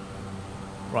be like,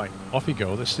 right, off you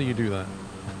go, let's see you do that.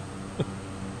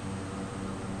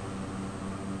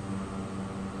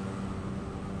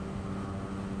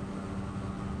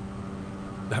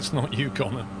 That's not you,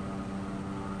 Connor.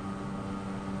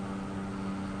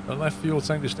 The left fuel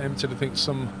tank just emptied, I think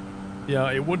some...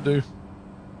 Yeah, it would do.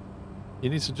 You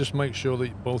need to just make sure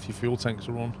that both your fuel tanks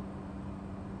are on.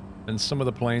 And some of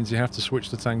the planes, you have to switch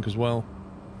the tank as well.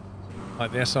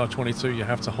 Like the SR-22, you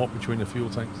have to hop between the fuel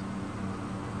tanks.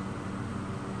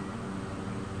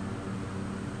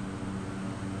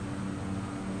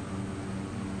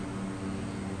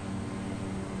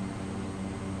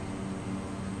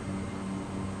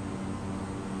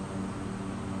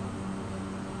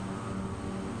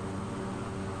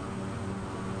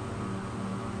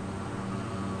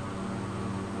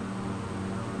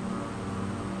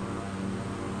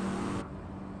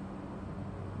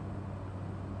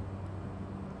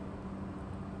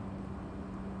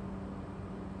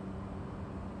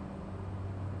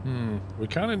 We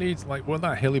kind of need, like, where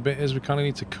that hilly bit is, we kind of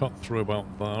need to cut through about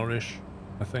there-ish,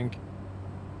 I think.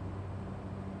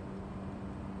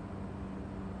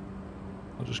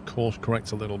 I'll just course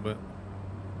correct a little bit.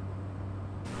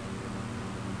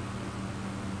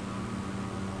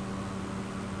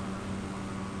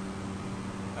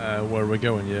 Where are we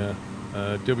going? Yeah.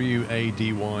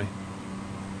 W-A-D-Y.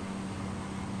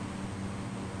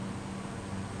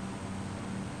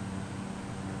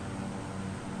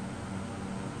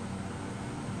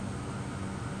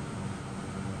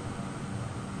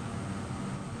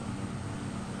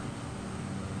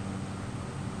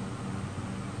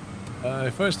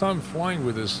 First time flying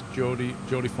with us, Geordie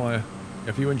Flyer.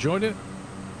 Have you enjoyed it?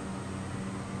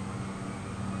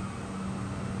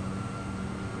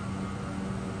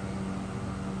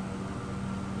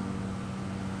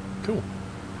 Cool.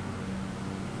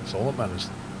 That's all that matters.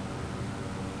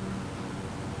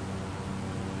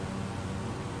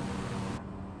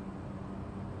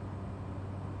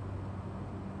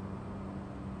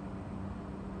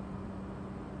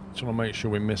 Just want to make sure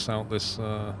we miss out this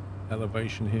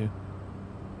elevation here.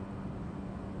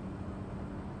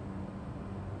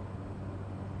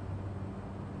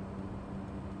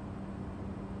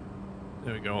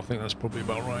 There we go, I think that's probably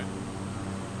about right.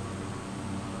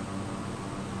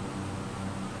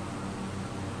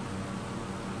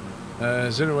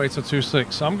 Uh, 08 or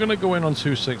 26. I'm going to go in on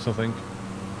 26, I think.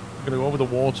 I'm going to go over the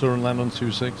water and land on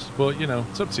 26, but you know,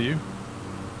 it's up to you.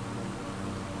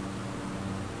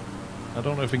 I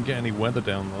don't know if we can get any weather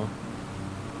down though.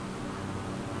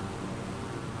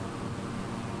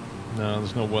 No,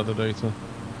 there's no weather data.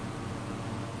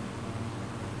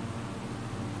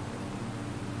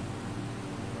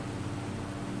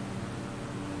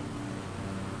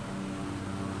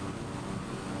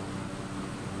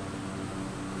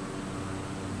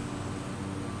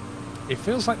 It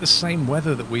feels like the same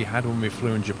weather that we had when we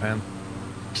flew in Japan.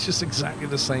 It's just exactly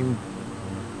the same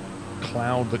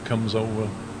cloud that comes over.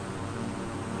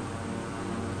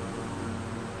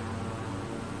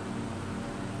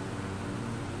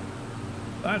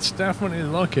 That's definitely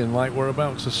looking like we're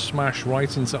about to smash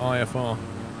right into IFR.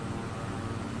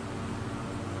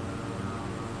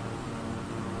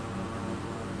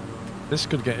 This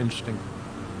could get interesting.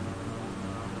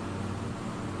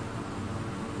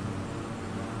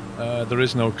 There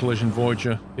is no collision,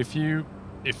 Voyager. If you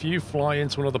fly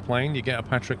into another plane, you get a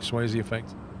Patrick Swayze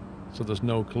effect. So there's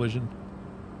no collision.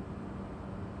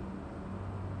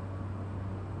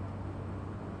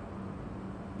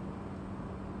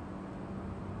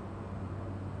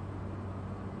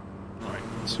 Alright,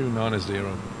 290.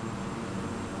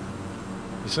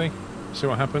 You see? See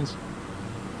what happens?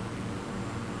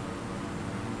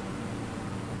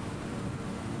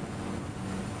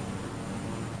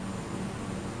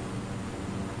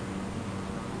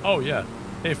 Oh yeah,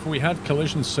 if we had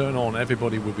collisions turn on,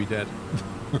 everybody would be dead.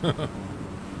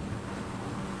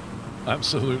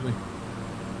 Absolutely.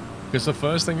 Because the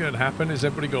first thing that would happen is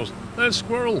everybody goes, there's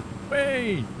Squirrel!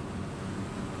 Hey!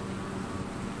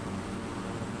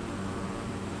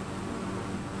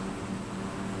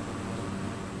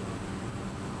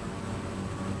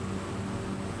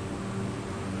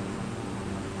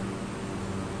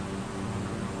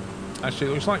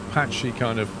 Actually, it looks like patchy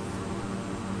kind of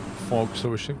fog, so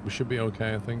we should be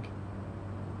okay, I think.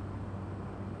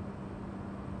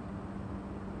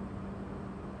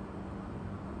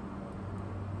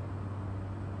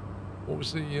 What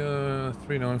was the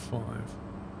 395?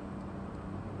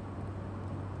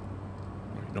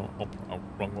 No, oh,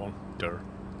 wrong one. Durr.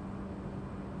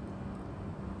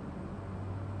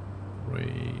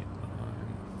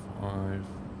 395.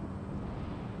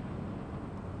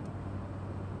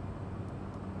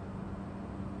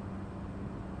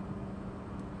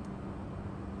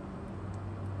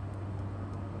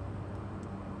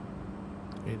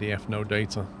 ADF, no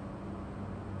data.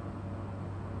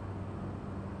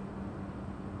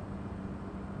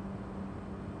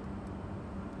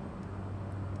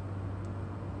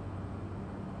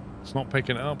 It's not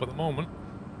picking it up at the moment.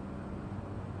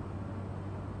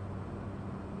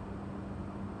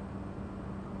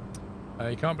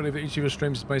 You can't believe that each of your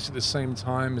streams is basically the same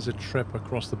time as a trip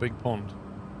across the big pond.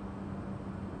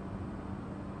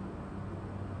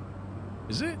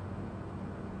 Is it?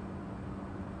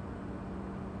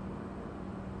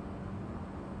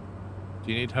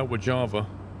 Do you need help with Java?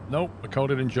 Nope, I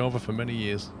coded in Java for many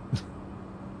years.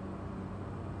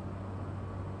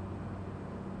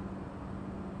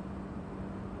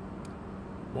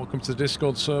 Welcome to the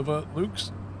Discord server,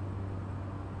 Luke's.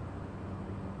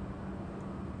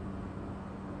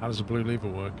 How does a blue lever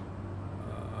work?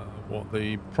 What,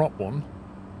 the prop one?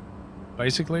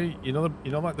 Basically, you know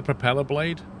like the propeller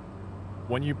blade?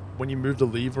 When you move the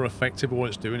lever, effectively what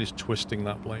it's doing is twisting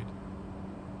that blade.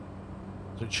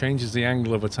 So it changes the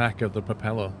angle of attack of the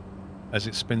propeller as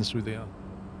it spins through the air.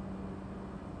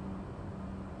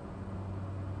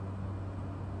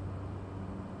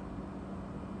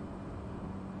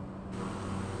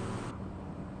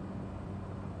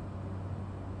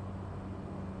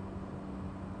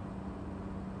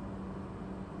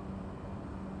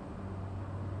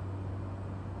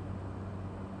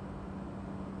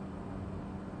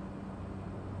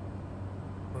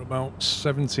 about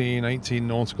 17, 18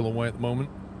 nautical away at the moment.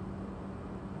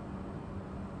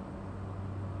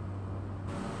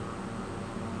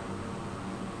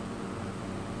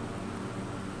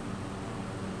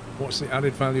 What's the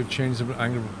added value of changing the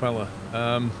angle of propeller?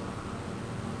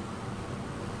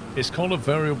 It's called a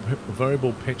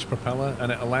variable pitch propeller,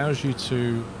 and it allows you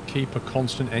to keep a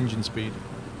constant engine speed.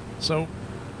 So,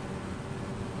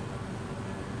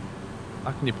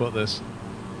 how can you put this?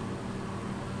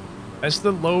 As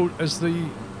the load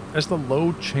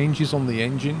changes on the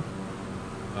engine,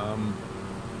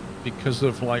 because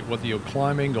of like whether you're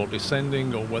climbing or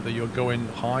descending or whether you're going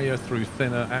higher through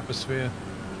thinner atmosphere,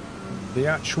 the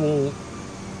actual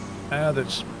air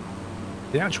that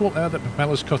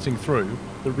propeller's cutting through,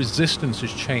 the resistance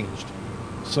has changed.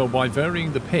 So by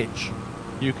varying the pitch,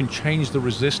 you can change the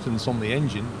resistance on the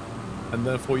engine, and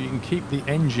therefore you can keep the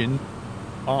engine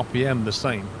RPM the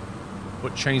same,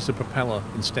 but change the propeller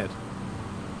instead.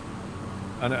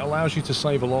 And it allows you to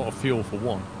save a lot of fuel for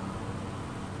one.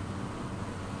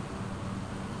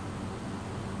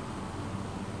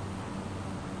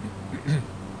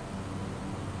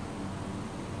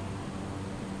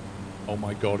 Oh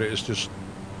my god, it has just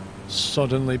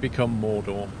suddenly become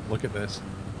Mordor. Look at this.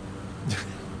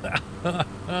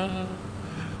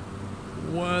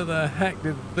 Where the heck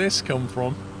did this come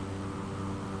from?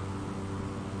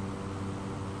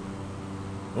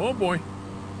 Oh boy.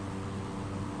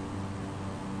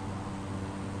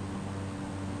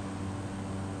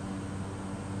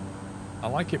 I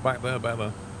like it back there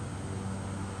better.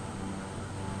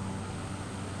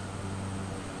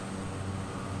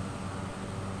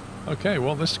 Okay,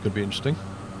 well, this could be interesting.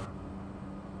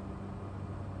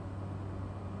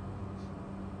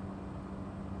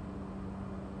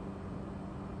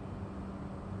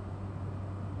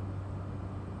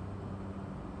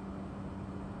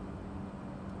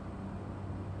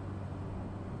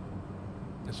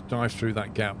 Let's dive through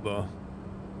that gap, though.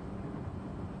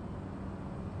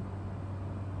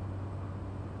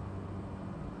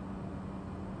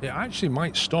 It actually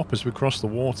might stop as we cross the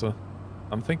water.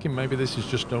 I'm thinking maybe this is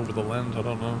just over the land, I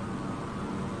don't know.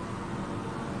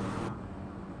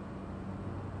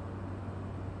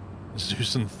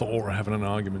 Zeus and Thor are having an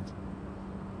argument.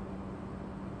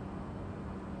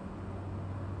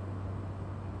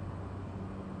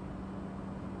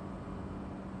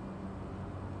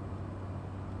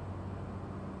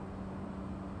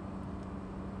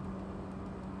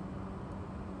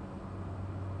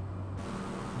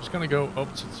 I'm just going to go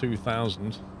up to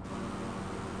 2,000.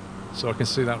 So I can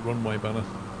see that runway better.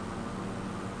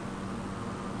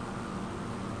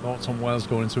 Thoughts on Wales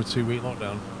going into a 2-week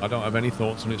lockdown? I don't have any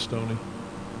thoughts on it, Stoney.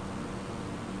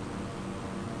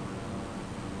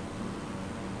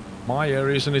 My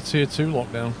area's in a tier 2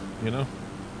 lockdown, you know?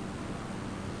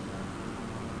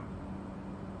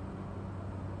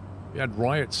 We had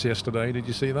riots yesterday, did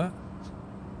you see that?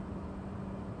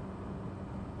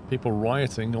 People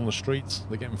rioting on the streets,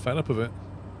 they're getting fed up of it.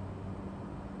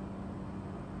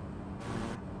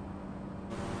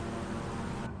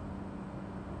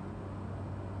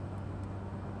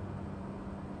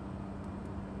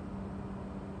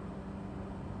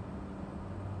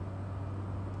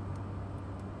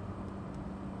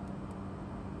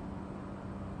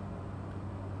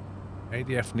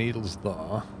 ADF needles there.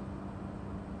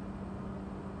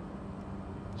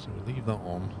 So we'll leave that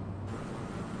on.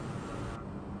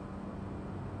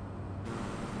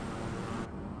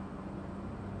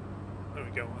 There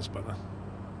we go, that's better.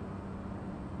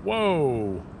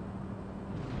 Whoa!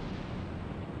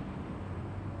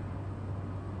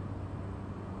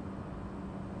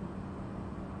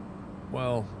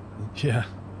 Well, yeah.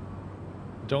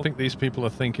 I don't think these people are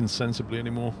thinking sensibly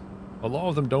anymore. A lot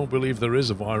of them don't believe there is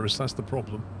a virus, that's the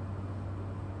problem.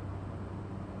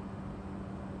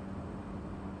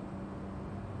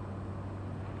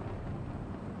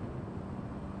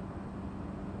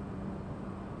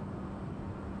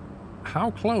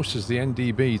 How close is the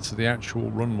NDB to the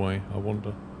actual runway, I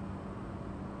wonder?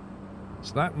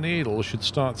 So that needle should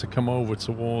start to come over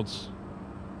towards...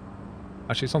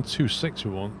 Actually, it's on 2.6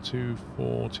 we want.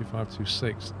 2.4, 2.5,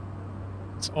 2.6.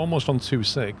 It's almost on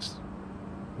 2.6.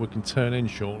 We can turn in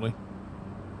shortly.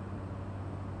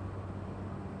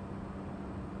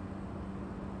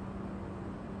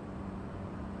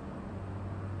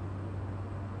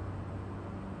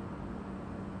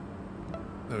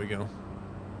 There we go.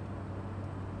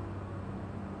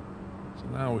 So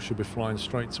now we should be flying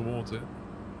straight towards it.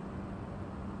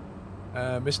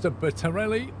 Mr.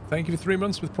 Bertarelli, thank you for 3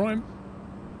 months with Prime.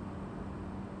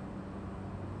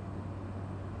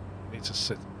 Need to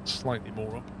sit slightly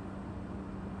more up.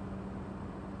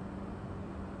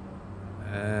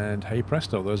 And hey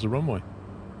presto, there's the runway.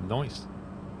 Nice.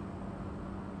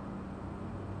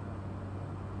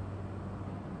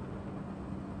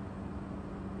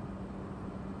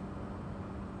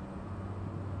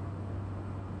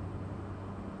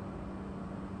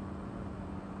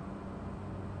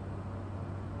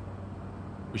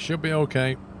 We should be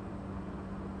okay.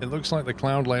 It looks like the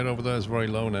cloud layer over there is very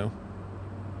low now.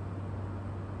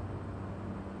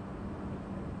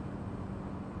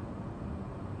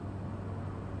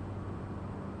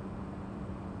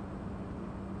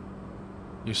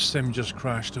 Your sim just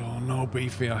crashed. Oh no,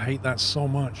 Beefy, I hate that so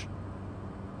much.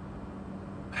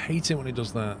 I hate it when it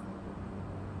does that.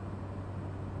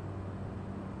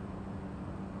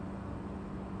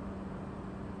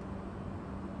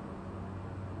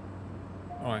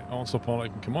 Alright,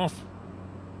 autopilot can come off.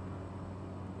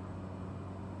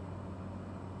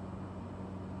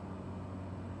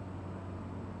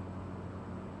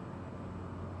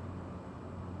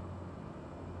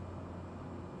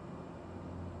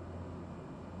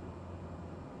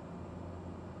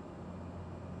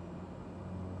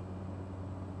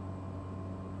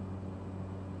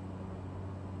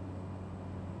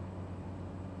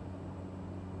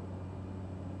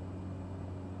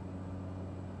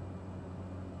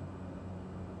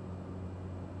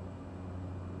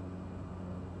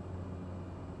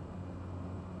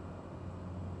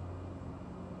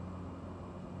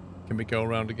 Can we go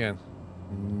around again?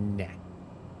 Nah.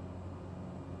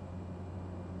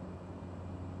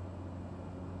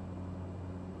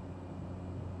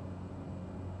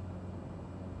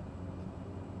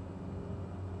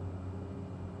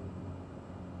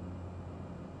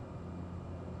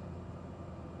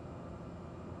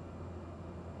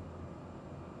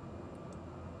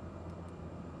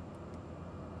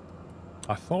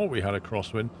 I thought we had a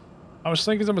crosswind. I was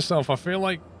thinking to myself, I feel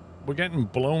like we're getting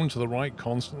blown to the right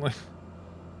constantly.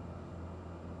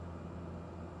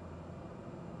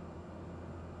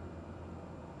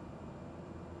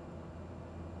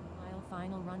 Mile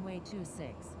final runway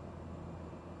 26.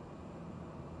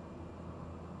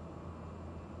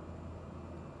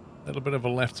 A little bit of a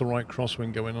left to right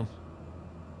crosswind going on.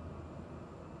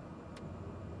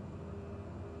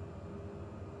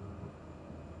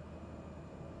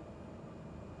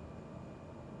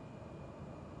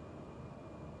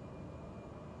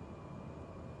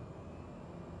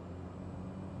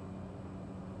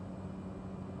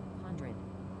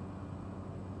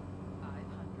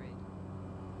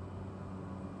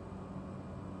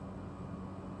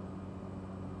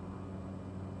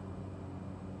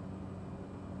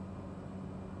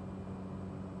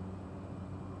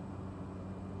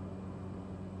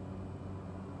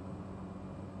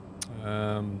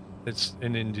 It's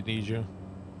in Indonesia.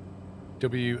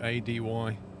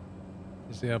 WADY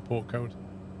is the airport code.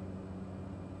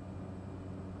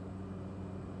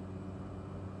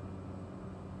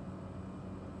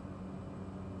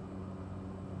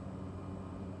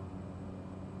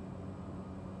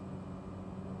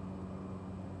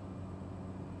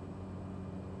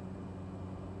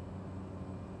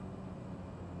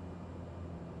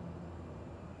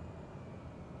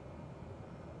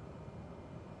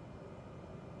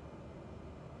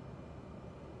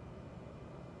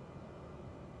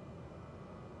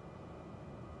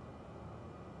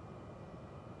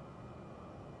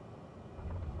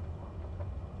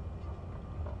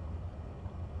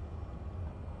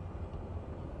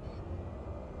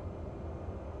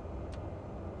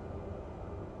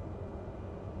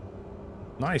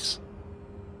 Nice.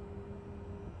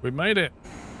 We made it.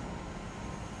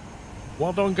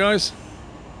 Well done, guys.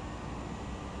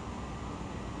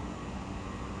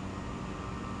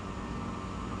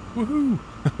 Woohoo!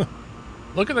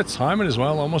 Look at the timing as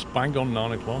well. Almost bang on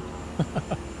 9 o'clock.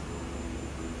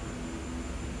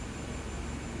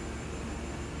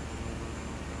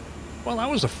 Well, that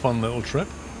was a fun little trip.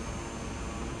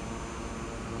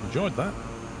 Enjoyed that.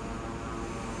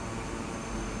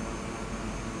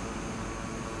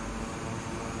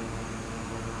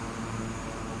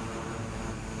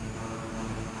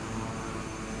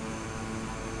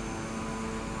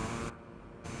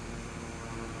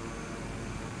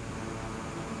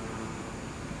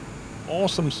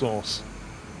 Awesome sauce.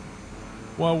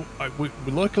 Well,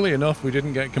 luckily enough, we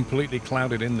didn't get completely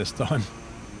clouded in this time.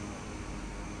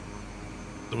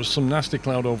 There was some nasty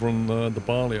cloud over on the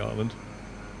Bali Island.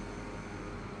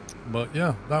 But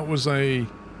yeah, that was a...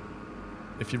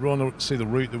 If you want to see the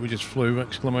route that we just flew,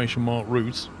 exclamation mark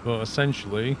route, but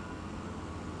essentially,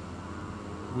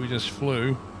 we just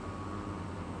flew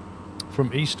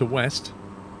from east to west,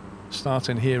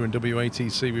 starting here in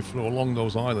WATC, we flew along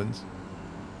those islands.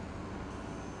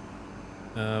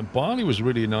 Bali was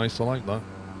really nice, I like that.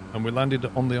 And we landed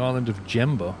on the island of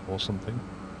Jemba or something.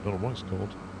 Don't know what it's called.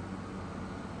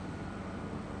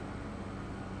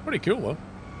 Pretty cool though.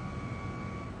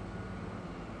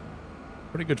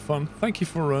 Pretty good fun. Thank you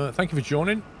for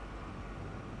joining.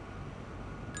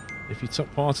 If you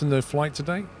took part in the flight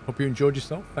today, hope you enjoyed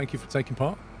yourself. Thank you for taking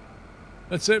part.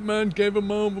 That's it, man. Gave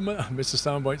him over, man. Mr.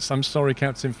 Soundbites. I'm sorry,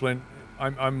 Captain Flint.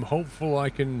 I'm hopeful I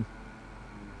can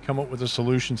come up with a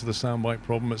solution to the soundbite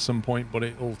problem at some point, but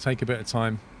it'll take a bit of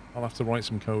time. I'll have to write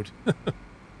some code.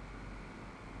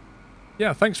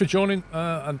 Yeah, thanks for joining.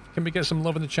 And can we get some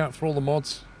love in the chat for all the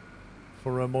mods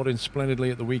for modding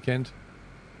splendidly at the weekend?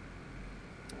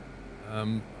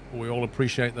 We all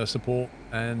appreciate their support,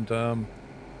 and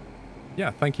yeah,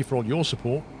 thank you for all your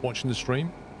support, watching the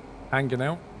stream, hanging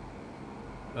out.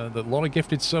 A lot of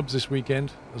gifted subs this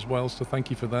weekend as well, so thank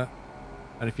you for that.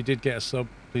 And if you did get a sub,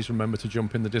 please remember to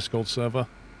jump in the Discord server,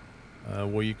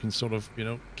 where you can sort of, you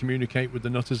know, communicate with the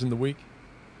nutters in the week.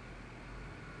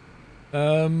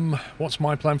 What's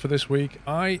my plan for this week?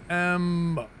 I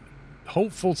am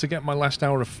hopeful to get my last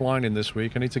hour of flying in this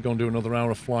week. I need to go and do another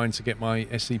hour of flying to get my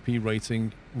SCP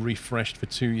rating refreshed for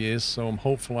 2 years, so I'm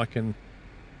hopeful I can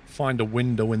find a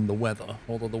window in the weather,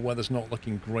 although the weather's not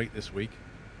looking great this week.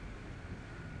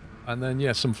 And then,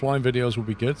 yeah, some flying videos will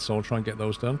be good, so I'll try and get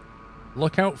those done.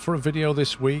 Look out for a video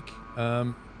this week,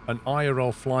 an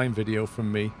IRL flying video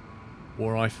from me,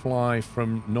 where I fly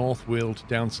from North Weald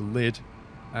down to Lydd,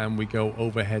 and we go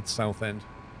overhead Southend.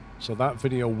 So that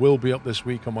video will be up this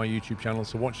week on my YouTube channel,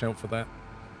 so watch out for that.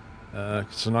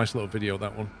 It's a nice little video,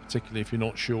 that one, particularly if you're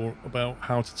not sure about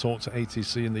how to talk to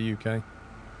ATC in the UK.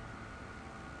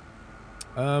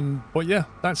 But yeah,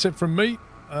 that's it from me.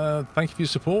 Thank you for your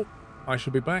support. I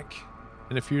shall be back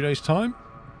in a few days' time.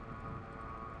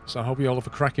 So I hope you all have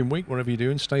a cracking week, wherever you're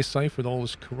doing. Stay safe with all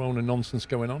this corona nonsense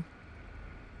going on.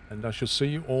 And I shall see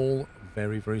you all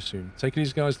very, very soon. Take it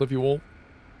easy, guys. Love you all.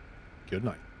 Good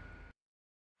night.